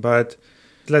having. But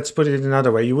let's put it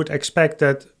another way: you would expect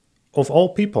that of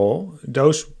all people,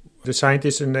 the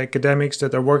scientists and the academics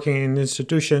that are working in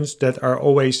institutions that are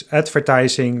always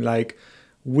advertising like,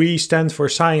 we stand for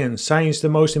science the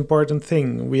most important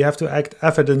thing, we have to act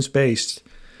evidence-based.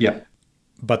 Yeah.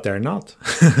 But they're not.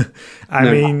 I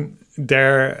mean,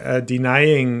 they're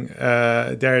denying,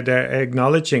 they're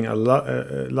acknowledging a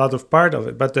lot of part of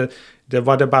it. But the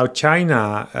what about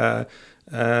China?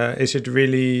 Is it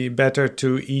really better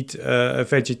to eat a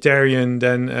vegetarian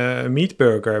than a meat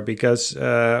burger? Because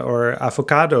or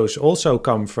avocados also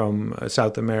come from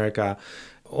South America.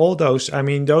 All those, I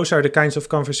mean, those are the kinds of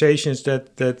conversations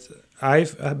that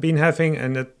I've been having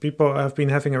and that people have been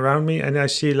having around me. And I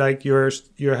see like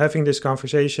you're having this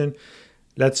conversation.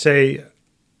 Let's say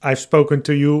I've spoken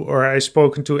to you or I've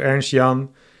spoken to Ernst Jan,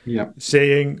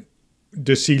 saying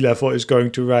the sea level is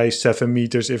going to rise 7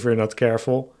 meters if we're not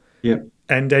careful. Yeah.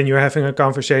 And then you're having a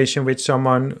conversation with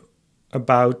someone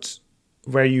about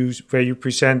where you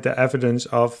present the evidence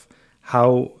of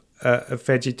how a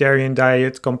vegetarian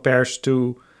diet compares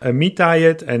to a meat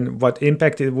diet and what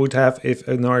impact it would have if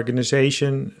an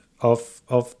organization of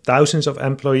thousands of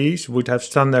employees would have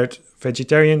standard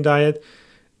vegetarian diet.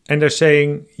 And they're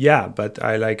saying, yeah, but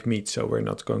I like meat, so we're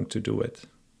not going to do it.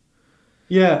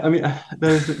 Yeah, I mean,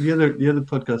 there's the other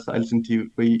podcast that I listened to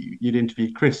where you'd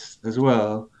interviewed Chris as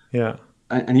well. Yeah.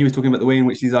 And he was talking about the way in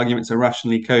which these arguments are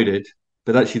rationally coded,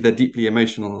 but actually they're deeply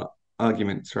emotional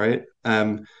arguments, right?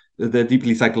 They're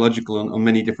deeply psychological on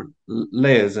many different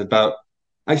layers about,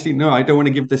 actually, no, I don't want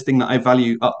to give this thing that I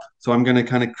value up. So I'm going to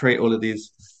kind of create all of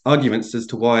these arguments as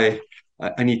to why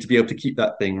I need to be able to keep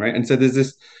that thing, right? And so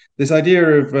there's this idea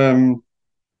of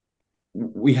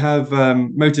we have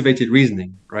motivated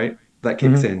reasoning, right? That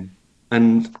kicks in.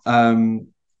 And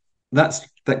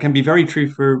that can be very true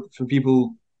for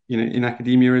people in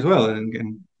academia as well,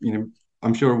 and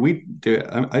I'm sure we do it.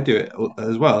 I do it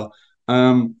as well.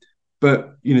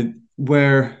 But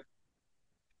where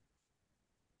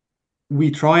we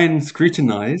try and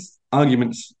scrutinize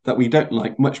arguments that we don't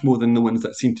like much more than the ones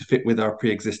that seem to fit with our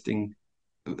pre-existing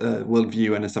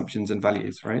worldview and assumptions and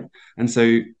values, right? And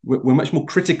so we're much more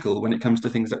critical when it comes to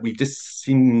things that we just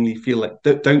seemingly feel like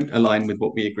don't align with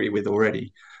what we agree with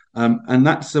already. And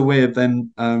that's a way of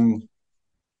then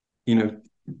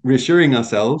reassuring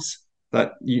ourselves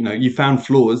that you found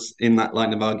flaws in that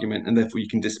line of argument and therefore you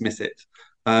can dismiss it,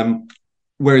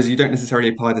 whereas you don't necessarily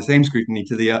apply the same scrutiny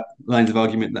to the lines of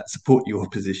argument that support your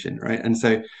position, right? And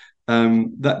so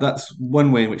that's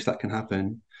one way in which that can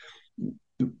happen.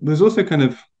 There's also kind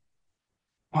of,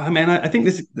 I mean, I think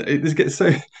this gets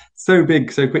so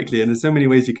big so quickly, and there's so many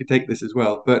ways you could take this as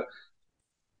well, but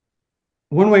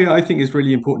one way I think is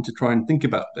really important to try and think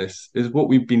about this is what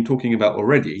we've been talking about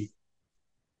already,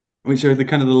 which are the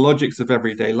kind of the logics of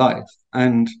everyday life,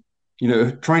 and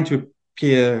trying to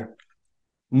appear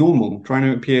normal, trying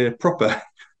to appear proper,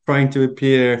 trying to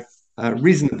appear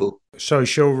reasonable.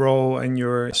 Social role and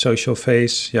your social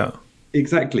face, yeah.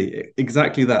 Exactly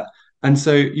that. And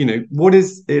so, what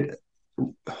is the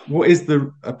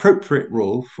appropriate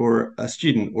role for a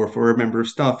student or for a member of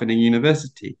staff in a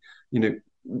university?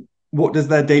 What does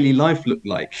their daily life look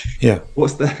like? Yeah.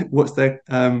 What's their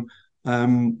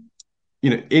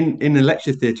in a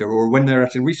lecture theatre or when they're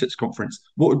at a research conference,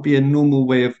 what would be a normal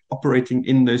way of operating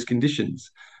in those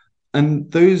conditions?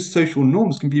 And those social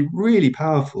norms can be really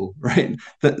powerful, right?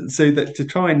 So that to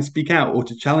try and speak out or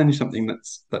to challenge something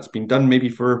that's been done maybe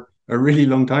for a really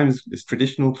long time is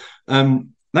traditional,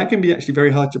 that can be actually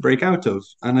very hard to break out of.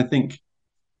 And I think,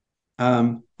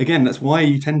 again, that's why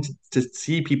you tend to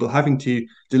see people having to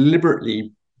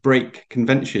deliberately break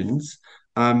conventions.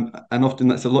 And often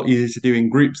that's a lot easier to do in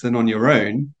groups than on your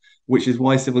own, which is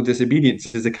why civil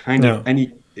disobedience is a kind of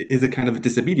a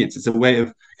disobedience. It's a way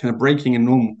of kind of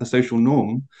breaking a social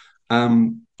norm,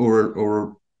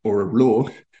 or a law.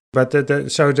 But the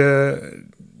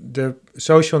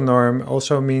social norm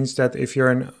also means that if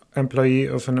you're an employee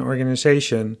of an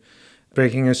organization.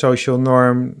 Breaking a social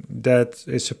norm that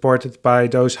is supported by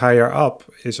those higher up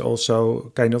is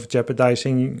also kind of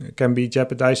can be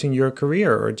jeopardizing your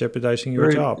career or jeopardizing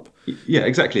your Very, job. yeah,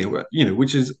 exactly.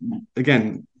 Which is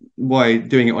again why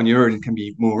doing it on your own can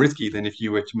be more risky than if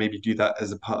you were to maybe do that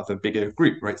as a part of a bigger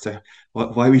group, right? So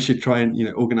why we should try and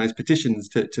organize petitions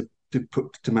to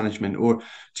put to management, or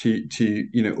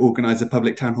to organize a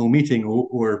public town hall meeting,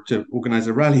 or to organize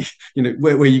a rally,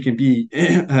 where you can be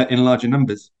in larger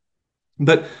numbers.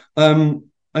 But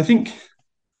I think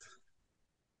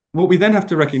what we then have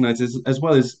to recognize is, as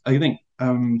well as I think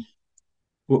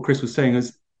what Chris was saying,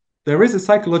 is there is a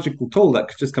psychological toll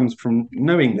that just comes from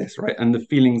knowing this, right? And the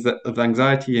feelings of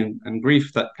anxiety and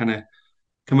grief that kind of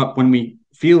come up when we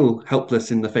feel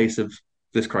helpless in the face of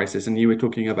this crisis. And you were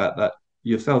talking about that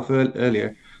yourself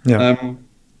earlier. Yeah.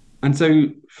 And so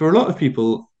for a lot of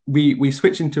people, we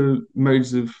switch into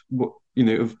modes of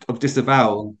of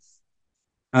disavowal.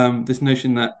 This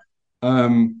notion that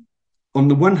on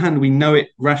the one hand, we know it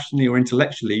rationally or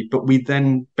intellectually, but we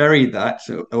then bury that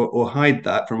or hide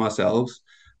that from ourselves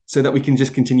so that we can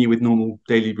just continue with normal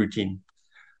daily routine.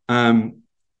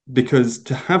 Because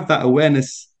to have that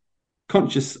awareness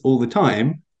conscious all the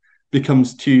time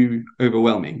becomes too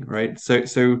overwhelming, right?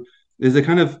 So there's a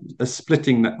kind of a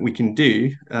splitting that we can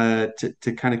do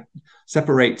to kind of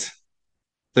separate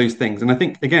those things. And I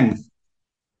think, again,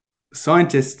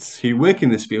 scientists who work in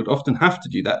this field often have to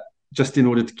do that just in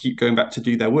order to keep going back to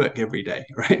do their work every day,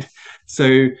 right?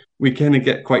 So we kind of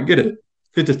get quite good at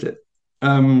it.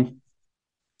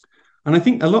 And I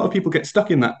think a lot of people get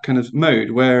stuck in that kind of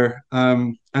mode where,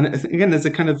 and again, there's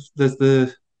the kind of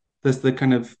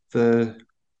the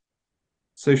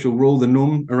social rule, the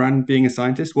norm around being a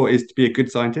scientist. What is to be a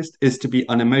good scientist is to be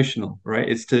unemotional, right?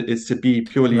 It's to be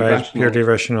purely rational. Purely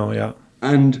rational, yeah.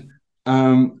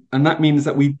 And that means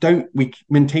that we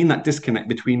maintain that disconnect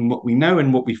between what we know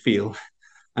and what we feel.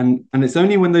 And it's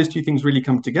only when those two things really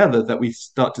come together that we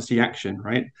start to see action,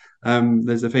 right?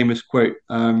 There's a famous quote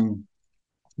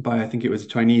by, I think it was a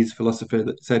Chinese philosopher,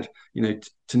 that said,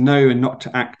 to know and not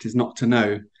to act is not to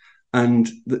know. And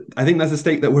I think that's a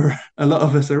state that a lot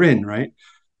of us are in, right?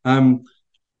 And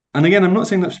again, I'm not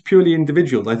saying that's purely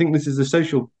individual. I think this is a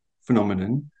social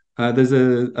phenomenon. There's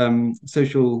a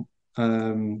social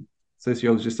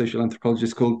sociologist, social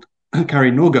anthropologist called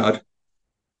Carrie Norgard,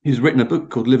 who's written a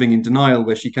book called Living in Denial,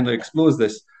 where she kind of explores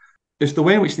this. It's the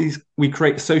way in which we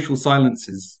create social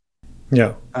silences.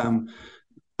 Yeah.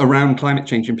 Around climate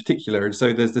change in particular. And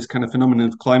so there's this kind of phenomenon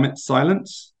of climate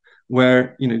silence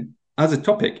where, as a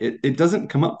topic, it doesn't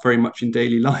come up very much in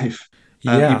daily life,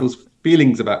 people's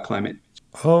feelings about climate.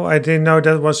 Oh, I didn't know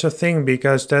that was a thing,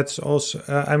 because that's also,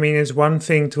 it's one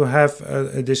thing to have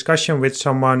a discussion with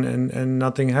someone and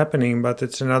nothing happening, but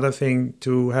it's another thing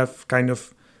to have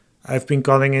I've been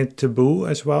calling it taboo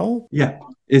as well. Yeah,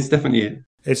 it's definitely it.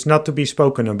 It's not to be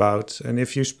spoken about. And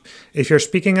if you're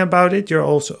speaking about it, you're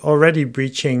also already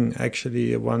breaching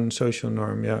actually one social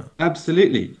norm. Yeah.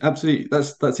 Absolutely.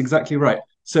 That's exactly right.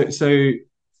 So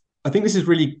I think this is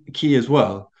really key as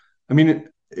well. I mean,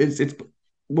 it's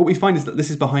what we find is that this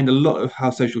is behind a lot of how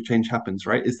social change happens,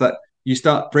 right? Is that you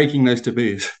start breaking those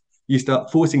taboos, you start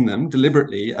forcing them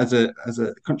deliberately as a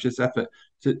conscious effort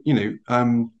to,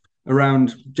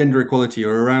 around gender equality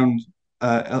or around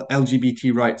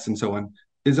LGBT rights and so on.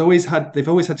 They've always had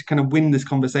to kind of win this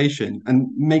conversation and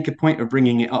make a point of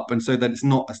bringing it up, and so that it's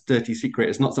not a dirty secret.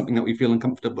 It's not something that we feel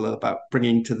uncomfortable about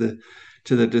bringing to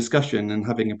the discussion and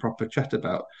having a proper chat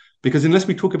about. Because unless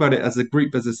we talk about it as a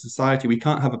group, as a society, we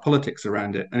can't have a politics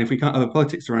around it. And if we can't have a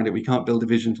politics around it, we can't build a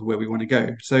vision for where we want to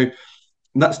go. So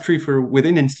that's true for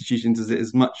within institutions as it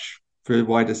is much for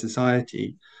wider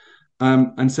society.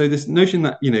 And so this notion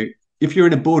that, if you're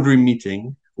in a boardroom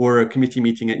meeting or a committee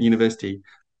meeting at university,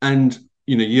 and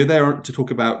you're there to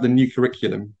talk about the new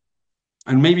curriculum,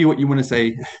 and maybe what you want to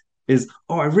say is,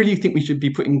 I really think we should be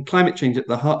putting climate change at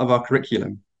the heart of our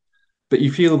curriculum. But you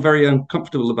feel very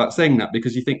uncomfortable about saying that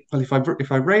because you think, well,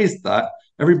 if I raise that,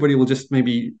 everybody will just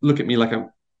maybe look at me like I'm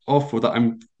off, or that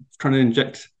I'm trying to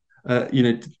inject,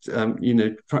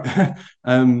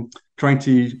 trying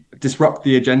to disrupt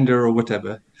the agenda or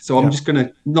whatever. So I'm just going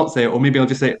to not say it, or maybe I'll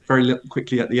just say it very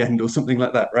quickly at the end or something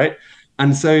like that, right?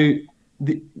 And so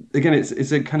again,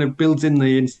 it's a kind of builds in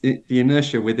the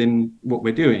inertia within what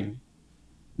we're doing,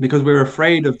 because we're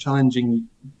afraid of challenging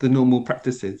the normal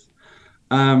practices.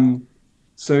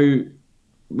 So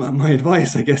my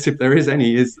advice, I guess, if there is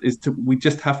any, is we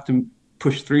just have to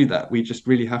push through that. We just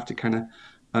really have to kind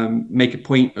of make a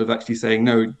point of actually saying,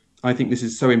 no, I think this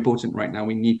is so important right now.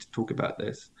 We need to talk about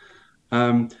this.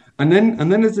 And then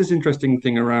there's this interesting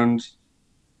thing around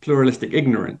pluralistic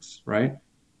ignorance, right?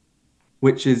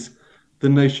 Which is the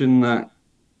notion that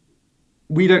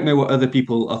we don't know what other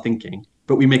people are thinking,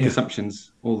 but we make Yeah.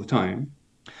 assumptions all the time.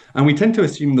 And we tend to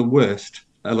assume the worst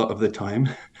a lot of the time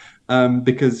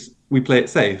because we play it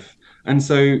safe. And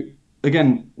so,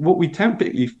 again, what we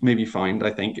typically maybe find,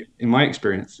 I think, in my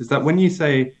experience, is that when you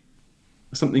say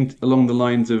something along the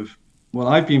lines of, well,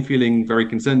 I've been feeling very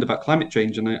concerned about climate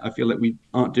change and I feel like we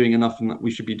aren't doing enough and that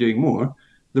we should be doing more.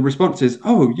 The response is,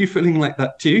 oh, you feeling like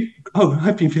that too? Oh,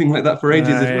 I've been feeling like that for ages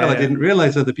as well. I Yeah. didn't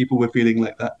realize other people were feeling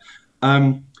like that.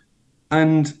 Um,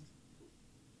 and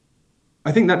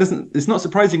I think that doesn't, it's not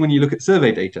surprising when you look at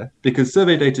survey data because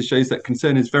survey data shows that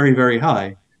concern is very, very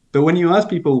high. But when you ask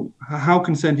people, how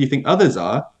concerned do you think others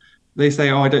are? They say,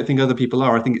 oh, I don't think other people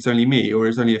are. I think it's only me or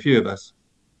it's only a few of us.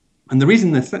 And the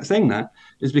reason they're saying that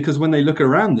is because when they look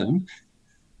around them,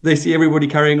 they see everybody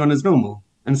carrying on as normal.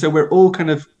 And so we're all kind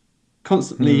of Hmm.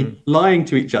 constantly lying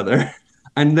to each other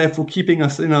and therefore keeping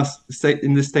us in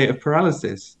this state of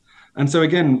paralysis. And so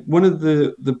again, one of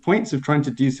the points of trying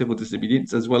to do civil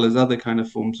disobedience, as well as other kind of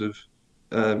forms of,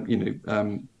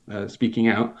 speaking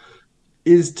out,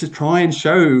 is to try and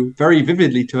show very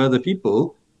vividly to other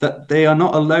people that they are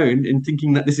not alone in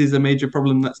thinking that this is a major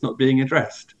problem that's not being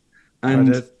addressed. Oh, And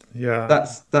that, yeah.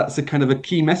 that's a kind of a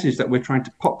key message that we're trying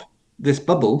to pop this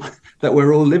bubble that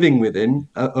we're all living within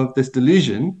of this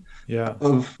delusion Yeah.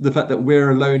 of the fact that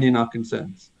we're alone in our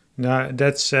concerns. Now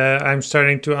that's I'm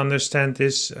starting to understand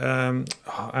this.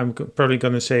 Probably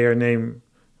gonna say her name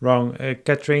wrong.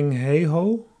 Catherine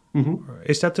Hayhoe. Mm-hmm.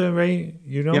 Is that the way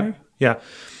you know Yeah. her? Yeah.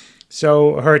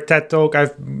 So her TED talk,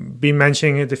 I've been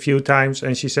mentioning it a few times,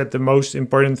 and she said the most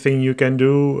important thing you can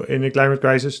do in the climate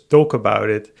crisis, talk about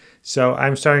it. So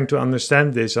I'm starting to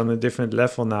understand this on a different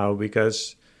level now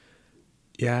because,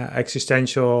 yeah,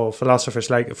 existential philosophers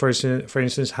like, for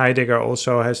instance, Heidegger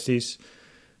also has these,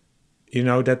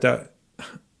 that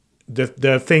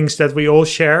the things that we all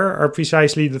share are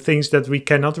precisely the things that we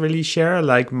cannot really share,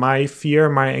 like my fear,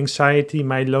 my anxiety,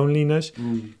 my loneliness.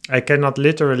 Mm. I cannot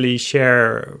literally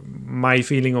share my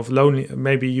feeling of lonely.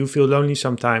 Maybe you feel lonely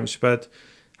sometimes, but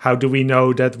how do we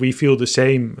know that we feel the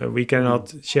same? We Mm.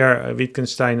 cannot share.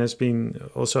 Wittgenstein has been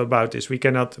also about this. We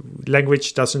cannot.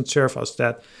 Language doesn't serve us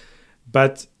that,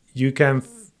 but you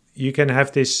can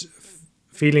have this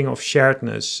feeling of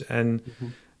sharedness. And Mm-hmm.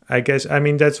 I guess, I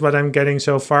mean, that's what I'm getting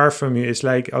so far from you. It's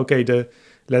like, okay,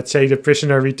 let's say the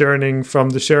prisoner returning from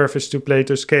the surface to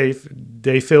Plato's cave,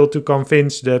 they fail to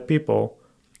convince the people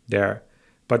there.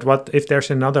 But what if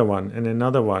there's another one and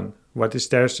another one? What is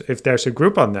there's if there's a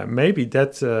group on them? Maybe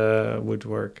that would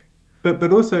work.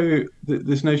 But also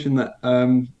this notion that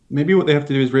maybe what they have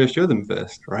to do is reassure them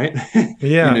first, right?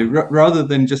 Yeah, Rather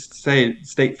than just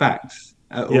state facts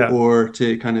yeah, or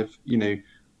to kind of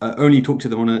only talk to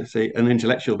them on a say an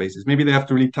intellectual basis. Maybe they have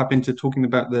to really tap into talking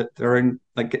about their own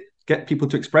like get people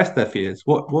to express their fears.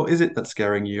 What is it that's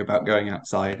scaring you about going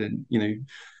outside, and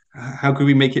how can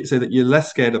we make it so that you're less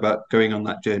scared about going on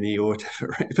that journey or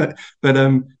whatever, right?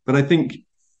 But I think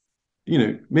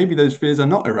maybe those fears are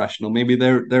not irrational. Maybe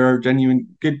there are genuine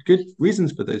good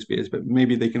reasons for those fears, but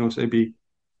maybe they can also be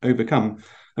overcome.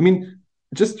 I mean,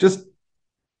 just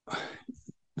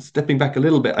stepping back a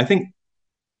little bit, I think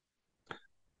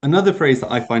another phrase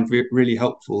that I find really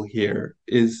helpful here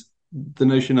is the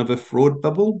notion of a fraud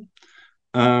bubble.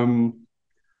 Um,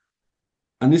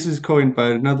 and this is coined by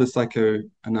another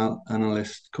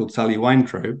psychoanalyst called Sally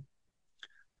Weintraub.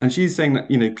 And she's saying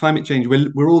that climate change,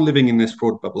 we're all living in this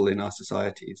fraud bubble in our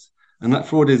societies, and that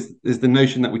fraud is the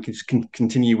notion that we can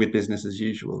continue with business as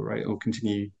usual, right, or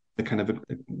continue the kind of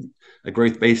a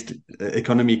growth based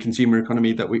economy, consumer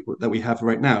economy that we have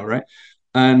right now, right,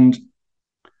 and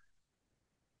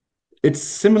it's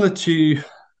similar to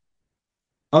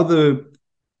other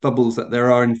bubbles that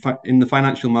there are in the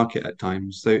financial market at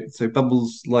times. So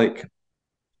bubbles like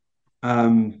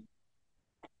um,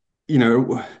 in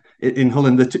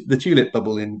Holland, the tulip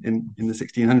bubble in the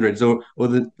 1600s, or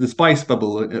the spice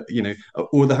bubble,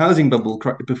 or the housing bubble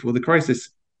before the crisis.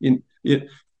 You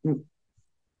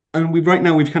and we've kind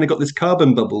of got this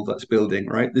carbon bubble that's building,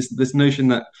 right? This notion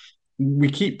that we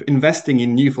keep investing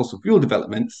in new fossil fuel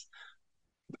developments,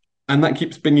 and that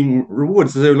keeps bringing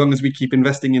rewards so long as we keep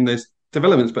investing in those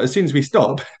developments. But as soon as we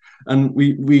stop and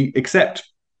we accept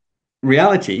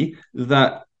reality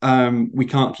that we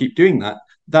can't keep doing that,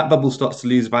 that bubble starts to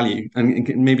lose value and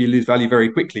can maybe lose value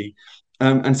very quickly.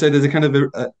 And so there's a kind of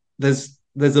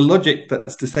there's a logic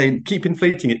that's to say keep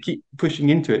inflating it, keep pushing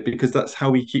into it, because that's how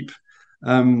we keep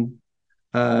um,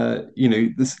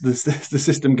 the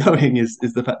system going is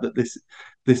the fact that this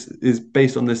is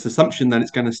based on this assumption that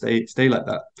it's going to stay like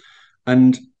that.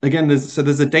 And again, there's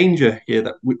a danger here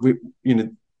that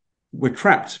we're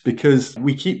trapped because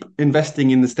we keep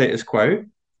investing in the status quo,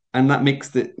 and that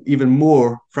makes it even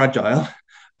more fragile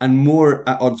and more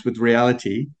at odds with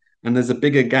reality. And there's a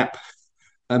bigger gap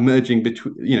emerging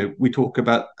between, we talk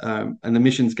about an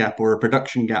emissions gap or a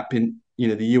production gap in,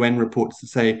 the UN reports to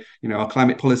say, our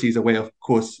climate policies are way off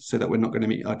course so that we're not going to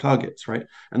meet our targets, right?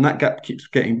 And that gap keeps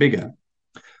getting bigger.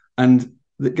 And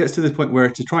it gets to the point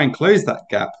where to try and close that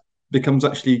gap becomes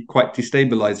actually quite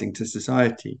destabilizing to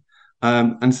society.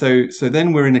 And so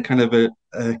then we're in a kind of a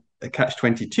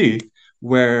catch-22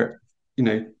 where,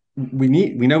 we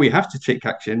know we have to take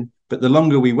action, but the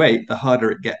longer we wait, the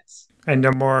harder it gets. And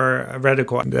the more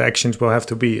radical the actions will have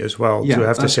to be as well to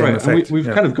have the same right. effect. And we've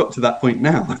kind of got to that point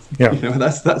now. Yeah.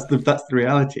 That's the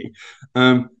reality.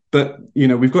 But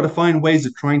we've got to find ways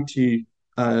of trying to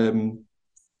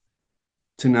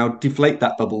now deflate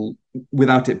that bubble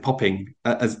without it popping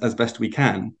as best we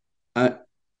can.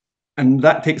 And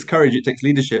that takes courage, it takes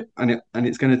leadership, and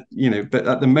it's going to, but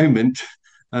at the moment,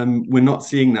 we're not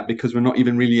seeing that because we're not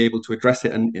even really able to address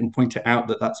it and point it out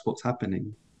that that's what's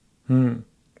happening.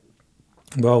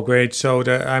 Well, great. So,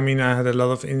 I had a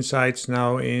lot of insights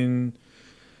now in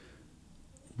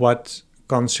what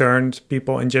concerned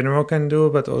people in general can do,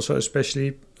 but also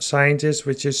especially scientists,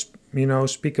 which is,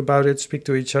 speak about it, speak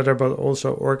to each other, but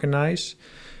also organize.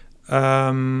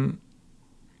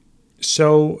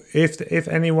 So if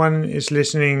anyone is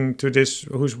listening to this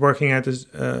who's working at an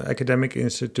academic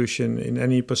institution in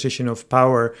any position of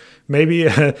power, maybe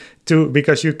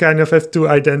because you kind of have two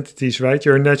identities, right?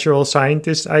 Your natural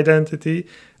scientist identity.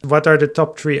 What are the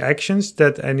top 3 actions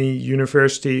that any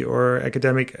university or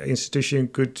academic institution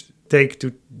could take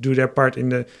to do their part in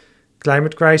the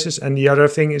climate crisis? And the other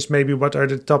thing is maybe what are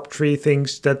the top 3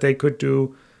 things that they could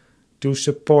do to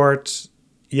support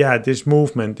this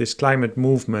movement, this climate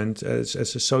movement as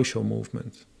a social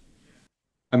movement?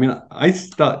 I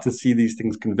start to see these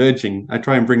things converging. I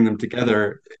try and bring them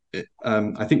together.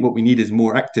 I think what we need is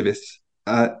more activists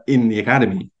in the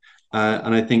academy.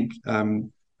 And I think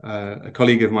a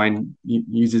colleague of mine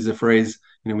uses a phrase,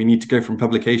 we need to go from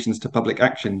publications to public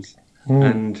actions.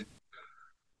 And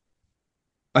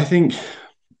I think,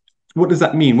 what does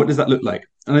that mean? What does that look like?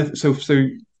 And so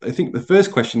I think the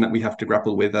first question that we have to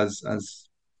grapple with as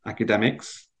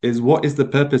academics is, what is the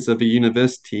purpose of a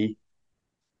university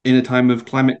in a time of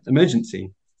climate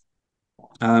emergency?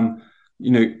 The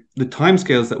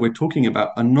timescales that we're talking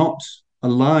about are not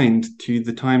aligned to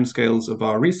the timescales of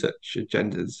our research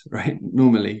agendas, right?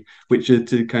 Normally, which are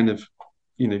to kind of,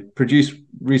 produce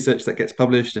research that gets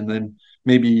published and then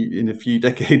maybe in a few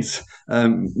decades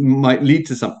might lead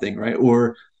to something, right?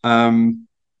 Or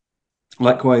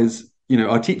likewise,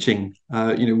 our teaching,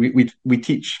 we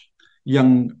teach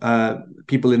young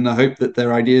people in the hope that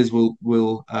their ideas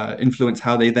will influence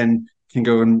how they then can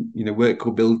go and work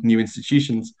or build new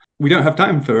institutions. We don't have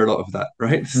time for a lot of that,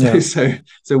 right? So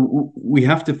we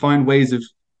have to find ways of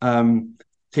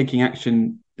taking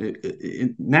action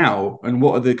now, and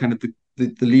what are the kind of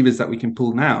the levers that we can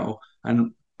pull now,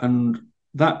 and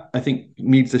that I think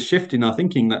needs a shift in our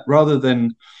thinking, that rather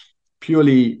than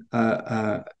purely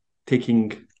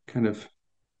taking kind of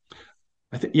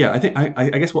I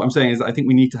guess what I'm saying is that I think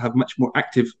we need to have much more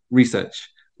active research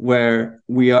where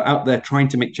we are out there trying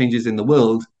to make changes in the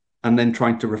world and then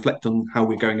trying to reflect on how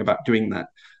we're going about doing that.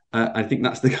 I think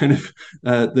that's the kind of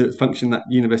the function that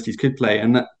universities could play,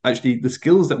 and that actually the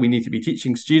skills that we need to be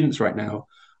teaching students right now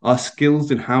are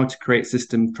skills in how to create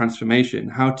system transformation,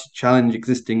 how to challenge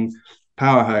existing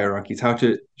power hierarchies, how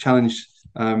to challenge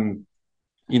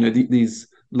these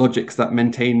logics that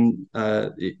maintain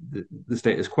the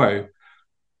status quo.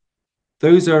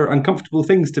 Those are uncomfortable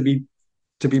things to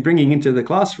be bringing into the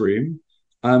classroom.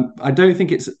 I don't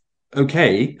think it's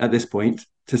okay at this point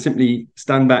to simply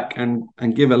stand back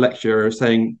and give a lecture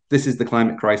saying, this is the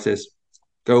climate crisis,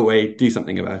 go away, do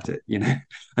something about it.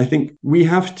 I think we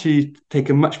have to take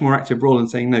a much more active role in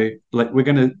saying, no, like, we're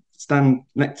going to stand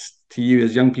next to you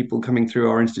as young people coming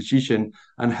through our institution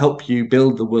and help you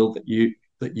build the world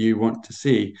that you want to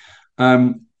see.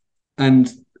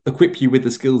 And equip you with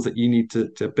the skills that you need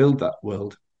to build that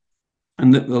world.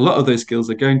 And a lot of those skills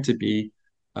are going to be,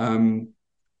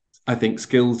 I think,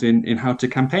 skills in how to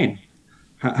campaign,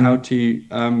 how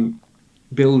to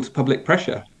build public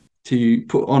pressure to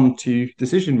put on to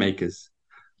decision makers.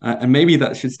 And maybe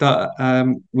that should start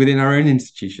within our own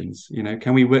institutions.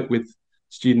 Can we work with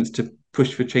students to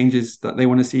push for changes that they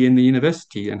want to see in the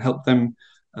university and help them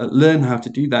learn how to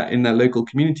do that in their local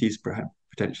communities, perhaps?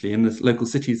 Potentially in the local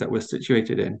cities that we're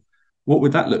situated in? What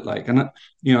would that look like? And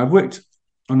I've worked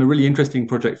on a really interesting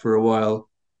project for a while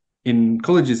in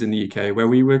colleges in the UK where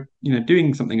we were,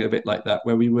 doing something a bit like that,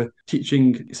 where we were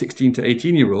teaching 16 to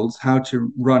 18-year-olds how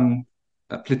to run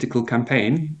a political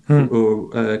campaign or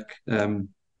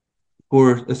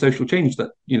a social change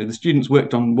that the students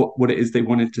worked on what it is they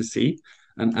wanted to see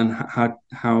and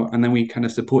how and then we kind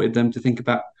of supported them to think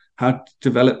about how to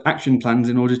develop action plans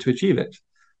in order to achieve it.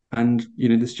 And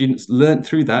the students learned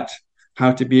through that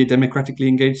how to be a democratically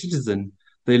engaged citizen.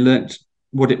 They learned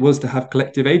what it was to have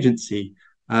collective agency,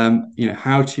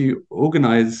 how to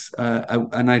organize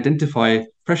and identify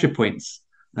pressure points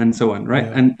and so on, right?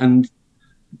 Yeah.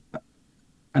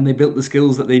 And they built the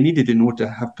skills that they needed in order to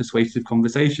have persuasive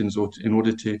conversations or in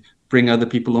order to bring other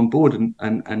people on board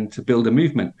and to build a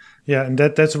movement. Yeah, and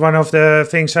that's one of the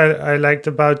things I liked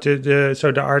about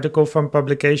the article from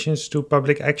publications to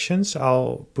public actions.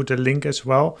 I'll put a link as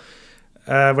well,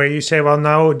 where you say, well,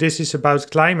 now this is about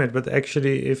climate, but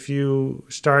actually if you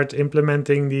start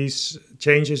implementing these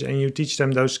changes and you teach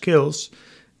them those skills,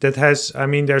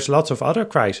 there's lots of other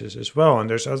crises as well. And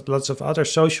there's lots of other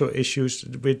social issues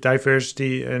with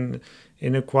diversity and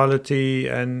inequality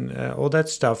and all that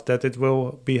stuff that it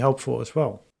will be helpful as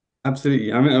well.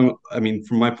 Absolutely. I mean,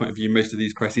 from my point of view, most of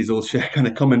these crises all share kind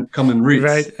of common roots.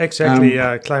 Right, exactly.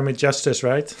 Climate justice,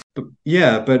 right?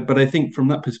 But I think from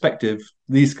that perspective,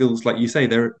 these skills, like you say,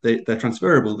 they're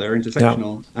transferable, they're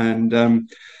intersectional, and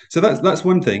so that's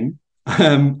one thing.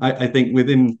 I think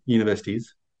within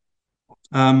universities.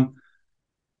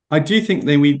 I do think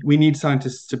that we need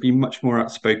scientists to be much more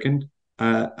outspoken,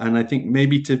 and I think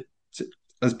maybe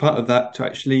as part of that to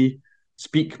actually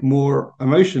speak more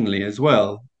emotionally as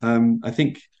well. I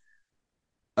think,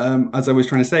 as I was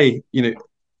trying to say,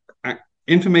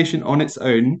 information on its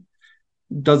own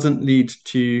doesn't lead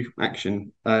to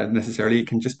action necessarily. It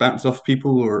can just bounce off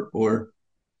people, or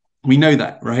we know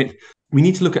that, right? We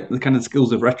need to look at the kind of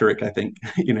skills of rhetoric. I think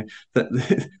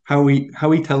that how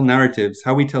we tell narratives,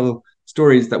 how we tell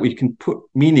stories, that we can put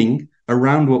meaning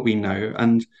around what we know.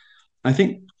 And I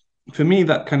think for me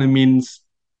that kind of means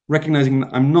recognizing that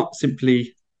I'm not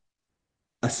simply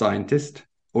a scientist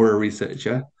or a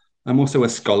researcher. I'm also a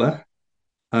scholar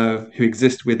who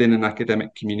exists within an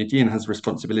academic community and has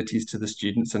responsibilities to the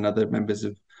students and other members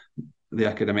of the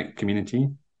academic community.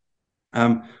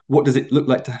 What does it look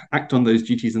like to act on those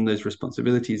duties and those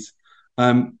responsibilities?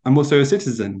 I'm also a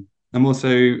citizen. I'm also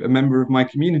a member of my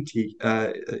community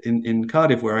in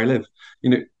Cardiff, where I live.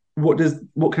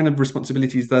 What kind of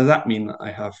responsibilities does that mean that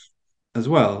I have as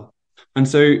well? And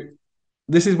so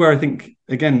this is where I think,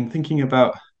 again, thinking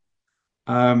about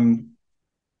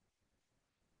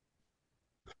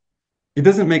it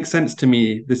doesn't make sense to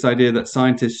me, this idea that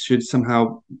scientists should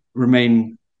somehow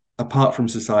remain apart from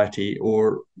society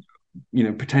or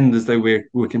pretend as though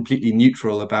we're completely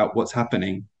neutral about what's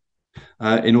happening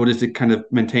in order to kind of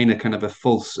maintain a kind of a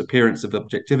false appearance of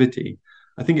objectivity.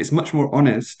 I think it's much more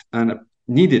honest and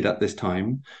needed at this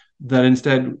time that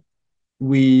instead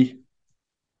we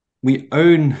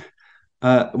own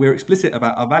we're explicit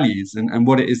about our values and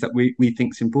what it is that we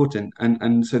think is important,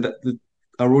 and so that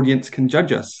our audience can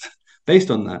judge us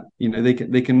based on that.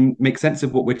 They can make sense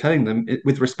of what we're telling them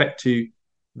with respect to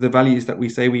the values that we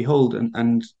say we hold,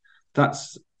 and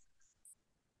that's,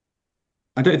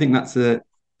 I don't think that's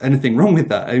anything wrong with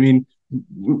that. I mean,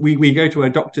 we go to our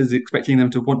doctors expecting them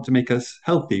to want to make us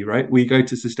healthy, right? We go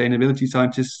to sustainability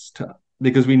scientists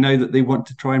because we know that they want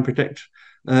to try and protect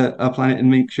our planet and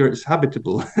make sure it's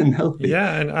habitable and healthy.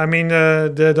 Yeah, and I mean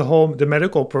the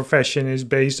medical profession is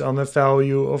based on the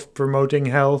value of promoting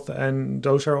health, and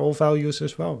those are all values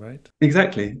as well, right?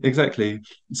 Exactly.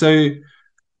 So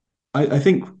I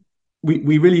think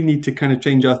we really need to kind of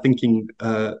change our thinking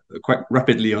quite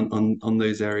rapidly on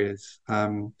those areas.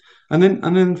 And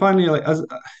then finally, like, as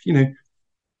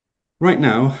right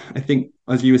now, I think,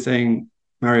 as you were saying,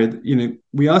 Mario,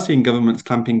 we are seeing governments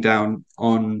clamping down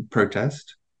on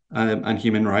protest and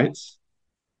human rights.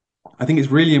 I think it's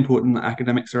really important that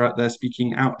academics are out there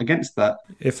speaking out against that.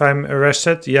 If I'm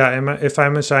arrested, if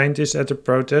I'm a scientist at a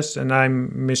protest and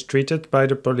I'm mistreated by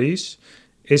the police,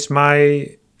 is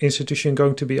my institution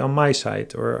going to be on my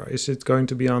side, or is it going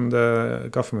to be on the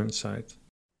government side?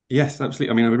 Yes, absolutely.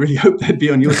 I mean, I would really hope they'd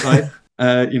be on your side.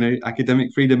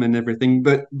 Academic freedom and everything,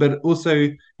 but also,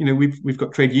 we've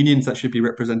got trade unions that should be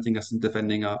representing us and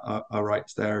defending our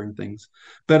rights there and things.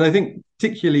 But I think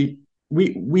particularly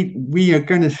we are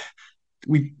going to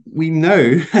we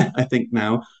know I think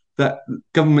now that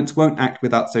governments won't act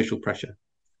without social pressure.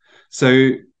 So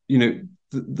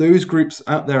those groups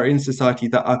out there in society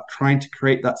that are trying to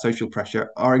create that social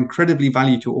pressure are incredibly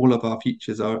valuable to all of our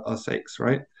futures, our sakes,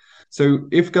 right? So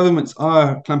if governments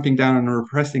are clamping down and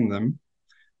repressing them,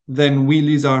 then we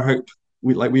lose our hope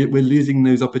we're losing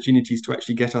those opportunities to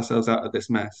actually get ourselves out of this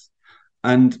mess.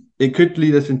 And it could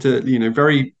lead us into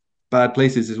very bad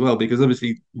places as well, because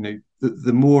obviously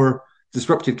the more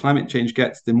disruptive climate change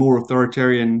gets, the more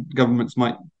authoritarian governments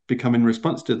might become in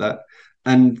response to that.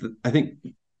 And I think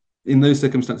in those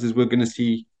circumstances we're going to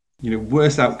see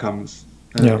worse outcomes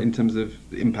Yeah. in terms of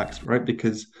impacts, right?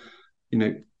 Because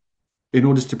in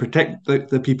order to protect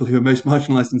the people who are most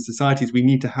marginalized in societies, we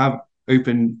need to have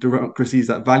open democracies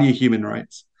that value human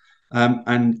rights.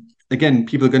 And again,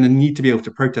 people are going to need to be able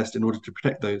to protest in order to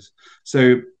protect those.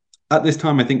 So at this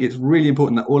time, I think it's really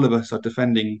important that all of us are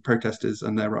defending protesters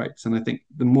and their rights. And I think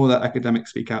the more that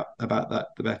academics speak out about that,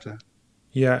 the better.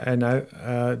 Yeah, and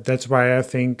that's why I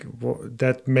think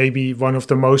that maybe one of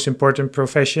the most important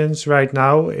professions right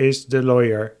now is the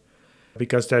lawyer,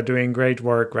 because they're doing great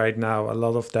work right now, a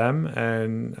lot of them.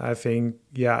 And I think,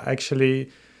 yeah, actually,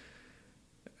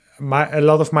 a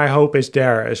lot of my hope is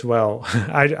there as well.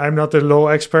 I'm not a law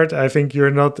expert. I think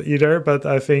you're not either, but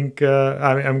I think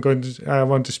I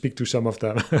want to speak to some of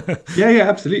them. Yeah,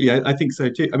 absolutely. I think so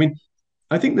too. I mean,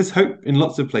 I think there's hope in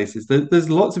lots of places. There's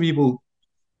lots of people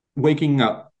waking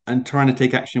up and trying to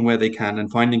take action where they can, and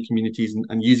finding communities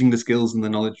and using the skills and the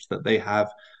knowledge that they have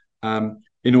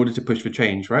in order to push for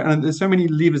change, right? And there's so many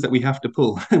levers that we have to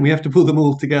pull, and we have to pull them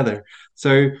all together.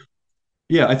 So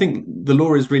yeah, I think the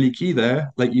law is really key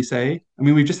there, like you say. I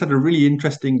mean, we've just had a really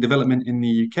interesting development in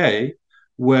the UK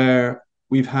where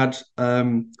we've had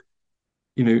over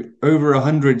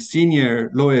 100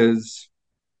 senior lawyers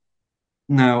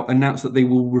now announce that they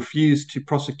will refuse to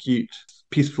prosecute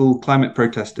peaceful climate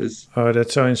protesters. Oh,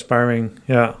 that's so inspiring.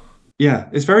 Yeah. Yeah,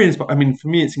 it's very inspiring. I mean, for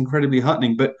me, it's incredibly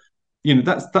heartening, but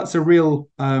that's a real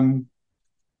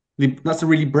that's a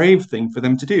really brave thing for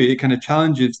them to do. It kind of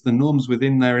challenges the norms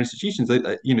within their institutions.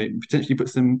 Potentially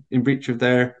puts them in breach of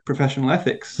their professional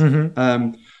ethics.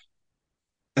 Mm-hmm.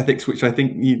 Ethics, which I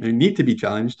think need to be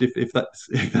challenged if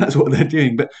that's what they're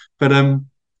doing. But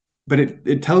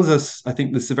it tells us, I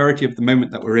think, the severity of the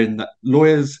moment that we're in. That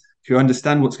lawyers who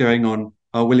understand what's going on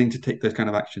are willing to take those kind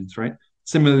of actions. Right.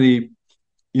 Similarly,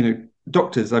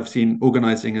 doctors I've seen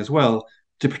organizing as well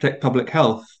to protect public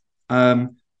health.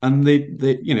 And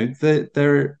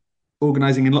they're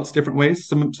organizing in lots of different ways.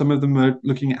 Some of them are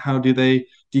looking at how do they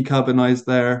decarbonize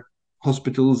their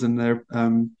hospitals and their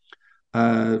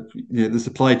the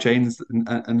supply chains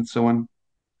and so on.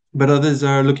 But others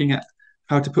are looking at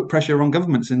how to put pressure on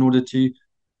governments in order to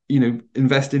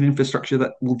invest in infrastructure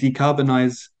that will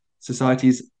decarbonize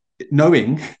societies,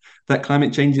 knowing that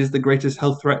climate change is the greatest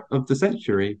health threat of the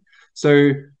century.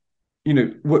 So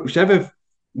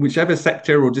whichever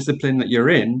sector or discipline that you're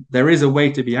in, there is a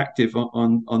way to be active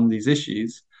on these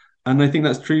issues. And I think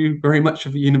that's true very much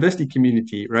of the university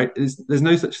community, right? There's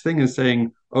no such thing as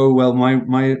saying, oh, well,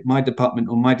 my department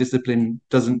or my discipline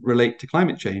doesn't relate to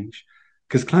climate change,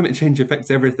 because climate change affects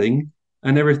everything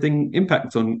and everything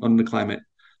impacts on the climate.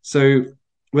 So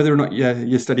whether or not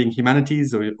you're studying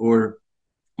humanities or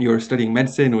you're studying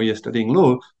medicine or you're studying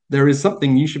law, there is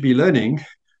something you should be learning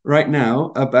right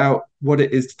now about what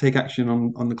it is to take action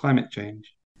on the climate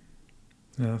change.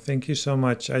 Thank you so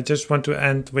much. I just want to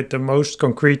end with the most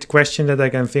concrete question that I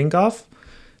can think of.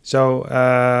 So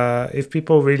if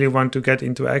people really want to get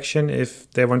into action,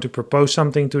 if they want to propose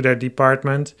something to their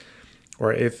department,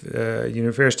 or if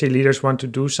university leaders want to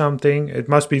do something, it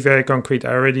must be very concrete. I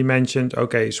already mentioned,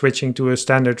 switching to a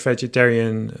standard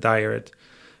vegetarian diet.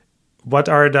 What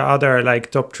are the other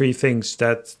top 3 things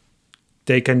that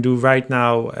they can do right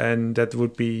now and that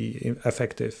would be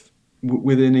effective?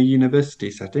 Within a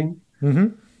university setting? Mm-hmm.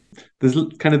 There's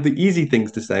kind of the easy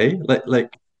things to say,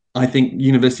 like I think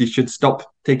universities should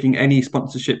stop taking any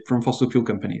sponsorship from fossil fuel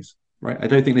companies, right? I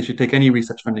don't think they should take any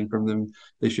research funding from them.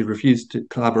 They should refuse to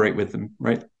collaborate with them,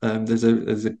 right? There's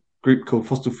a group called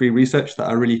Fossil Free Research that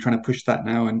are really trying to push that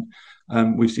now,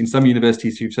 and we've seen some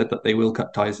universities who've said that they will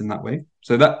cut ties in that way.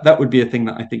 So that would be a thing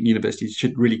that I think universities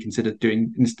should really consider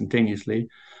doing instantaneously.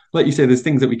 Like you say, there's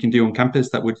things that we can do on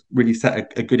campus that would really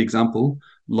set a good example,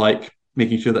 like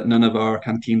making sure that none of our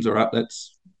canteens or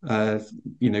outlets,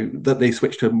 that they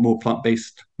switch to a more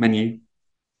plant-based menu.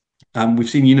 We've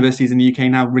seen universities in the UK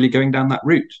now really going down that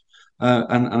route.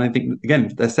 And I think,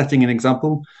 again, they're setting an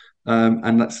example.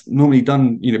 And that's normally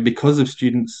done, because of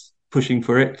students pushing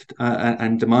for it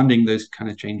and demanding those kind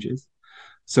of changes.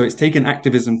 So it's taken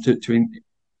activism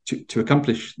to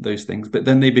accomplish those things, but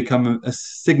then they become a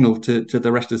signal to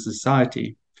the rest of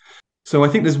society. So I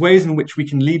think there's ways in which we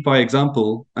can lead by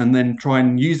example and then try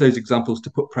and use those examples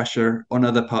to put pressure on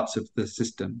other parts of the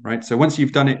system, right? So once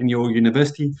you've done it in your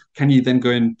university, can you then go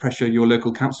and pressure your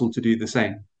local council to do the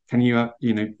same? Can you,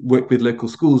 work with local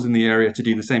schools in the area to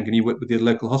do the same? Can you work with your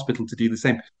local hospital to do the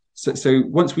same? So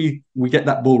once we get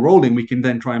that ball rolling, we can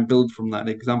then try and build from that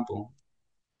example.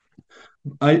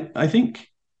 I think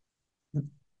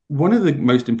one of the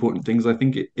most important things, I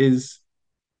think, is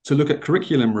to look at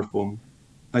curriculum reform.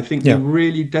 I think we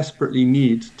really desperately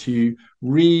need to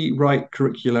rewrite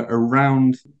curricula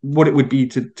around what it would be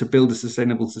to build a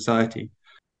sustainable society.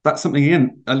 That's something,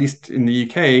 again, at least in the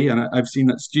UK, and I've seen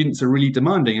that students are really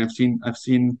demanding. I've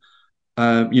seen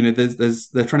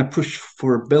they're trying to push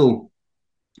for a bill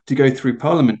to go through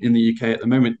Parliament in the UK at the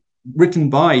moment, written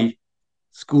by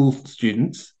school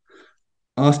students,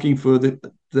 asking for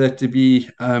there to be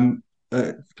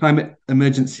climate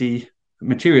emergency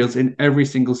materials in every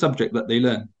single subject that they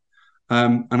learn.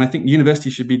 And I think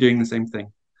universities should be doing the same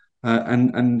thing.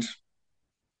 And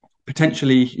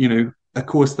potentially, a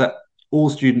course that all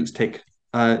students take,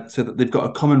 so that they've got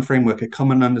a common framework, a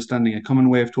common understanding, a common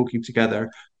way of talking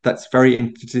together that's very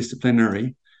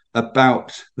interdisciplinary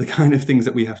about the kind of things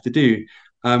that we have to do.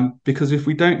 Because if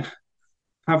we don't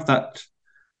have that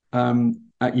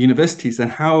at universities, then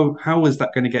how is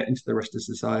that going to get into the rest of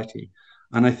society?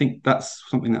 And I think that's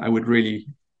something that I would really,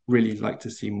 really like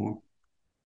to see more.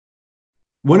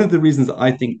 One of the reasons that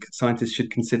I think scientists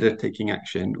should consider taking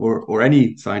action, or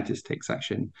any scientist takes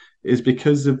action, is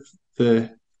because of the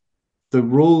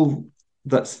role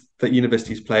that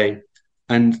universities play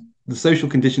and the social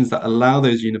conditions that allow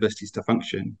those universities to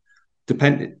function.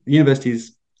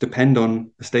 Universities depend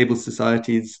on stable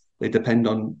societies. They depend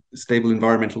on stable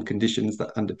environmental conditions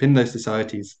that underpin those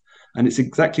societies. And it's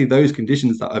exactly those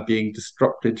conditions that are being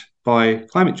disrupted by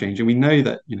climate change. And we know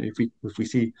that, if we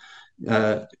see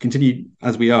continue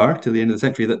as we are till the end of the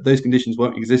century, that those conditions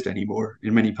won't exist anymore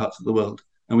in many parts of the world.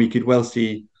 And we could well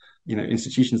see,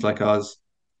 institutions like ours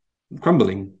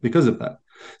crumbling because of that.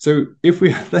 So if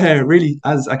we are there really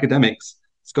as academics,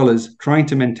 scholars, trying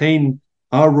to maintain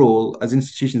our role as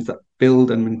institutions that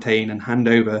build and maintain and hand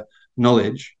over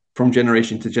knowledge from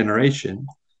generation to generation,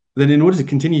 then in order to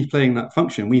continue playing that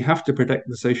function, we have to protect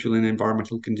the social and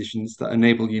environmental conditions that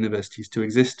enable universities to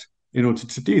exist in order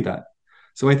to do that.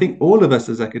 So I think all of us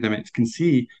as academics can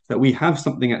see that we have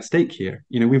something at stake here.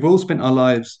 We've all spent our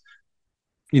lives,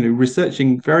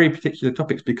 researching very particular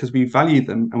topics because we value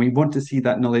them and we want to see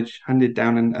that knowledge handed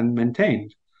down and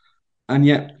maintained. And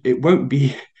yet there won't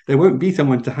be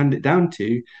someone to hand it down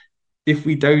to if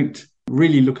we don't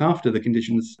really look after the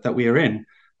conditions that we are in.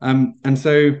 And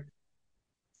so,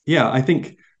 I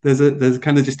think there's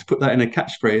kind of, just to put that in a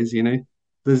catchphrase,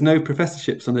 there's no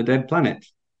professorships on a dead planet.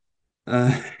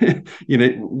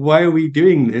 Why are we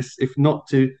doing this if not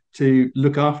to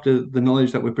look after the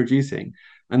knowledge that we're producing?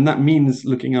 And that means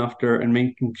looking after and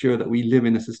making sure that we live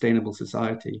in a sustainable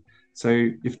society. So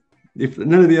if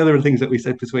none of the other things that we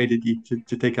said persuaded you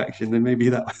to take action, then maybe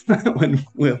that one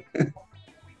will.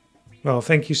 Well,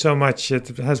 thank you so much.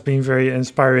 It has been very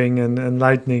inspiring and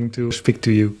enlightening to speak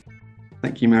to you.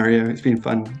 Thank you, Mario. It's been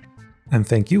fun. And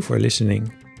thank you for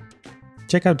listening.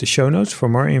 Check out the show notes for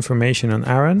more information on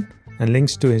Aaron and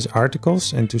links to his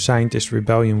articles and to Scientist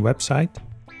Rebellion website.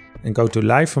 And go to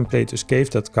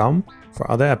livefromplatoscave.com for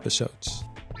other episodes.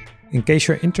 In case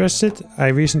you're interested, I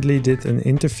recently did an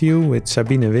interview with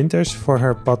Sabine Winters for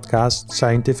her podcast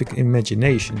Scientific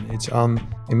Imagination. It's on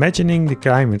imagining the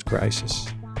climate crisis.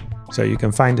 So you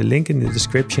can find the link in the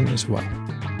description as well.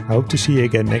 I hope to see you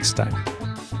again next time.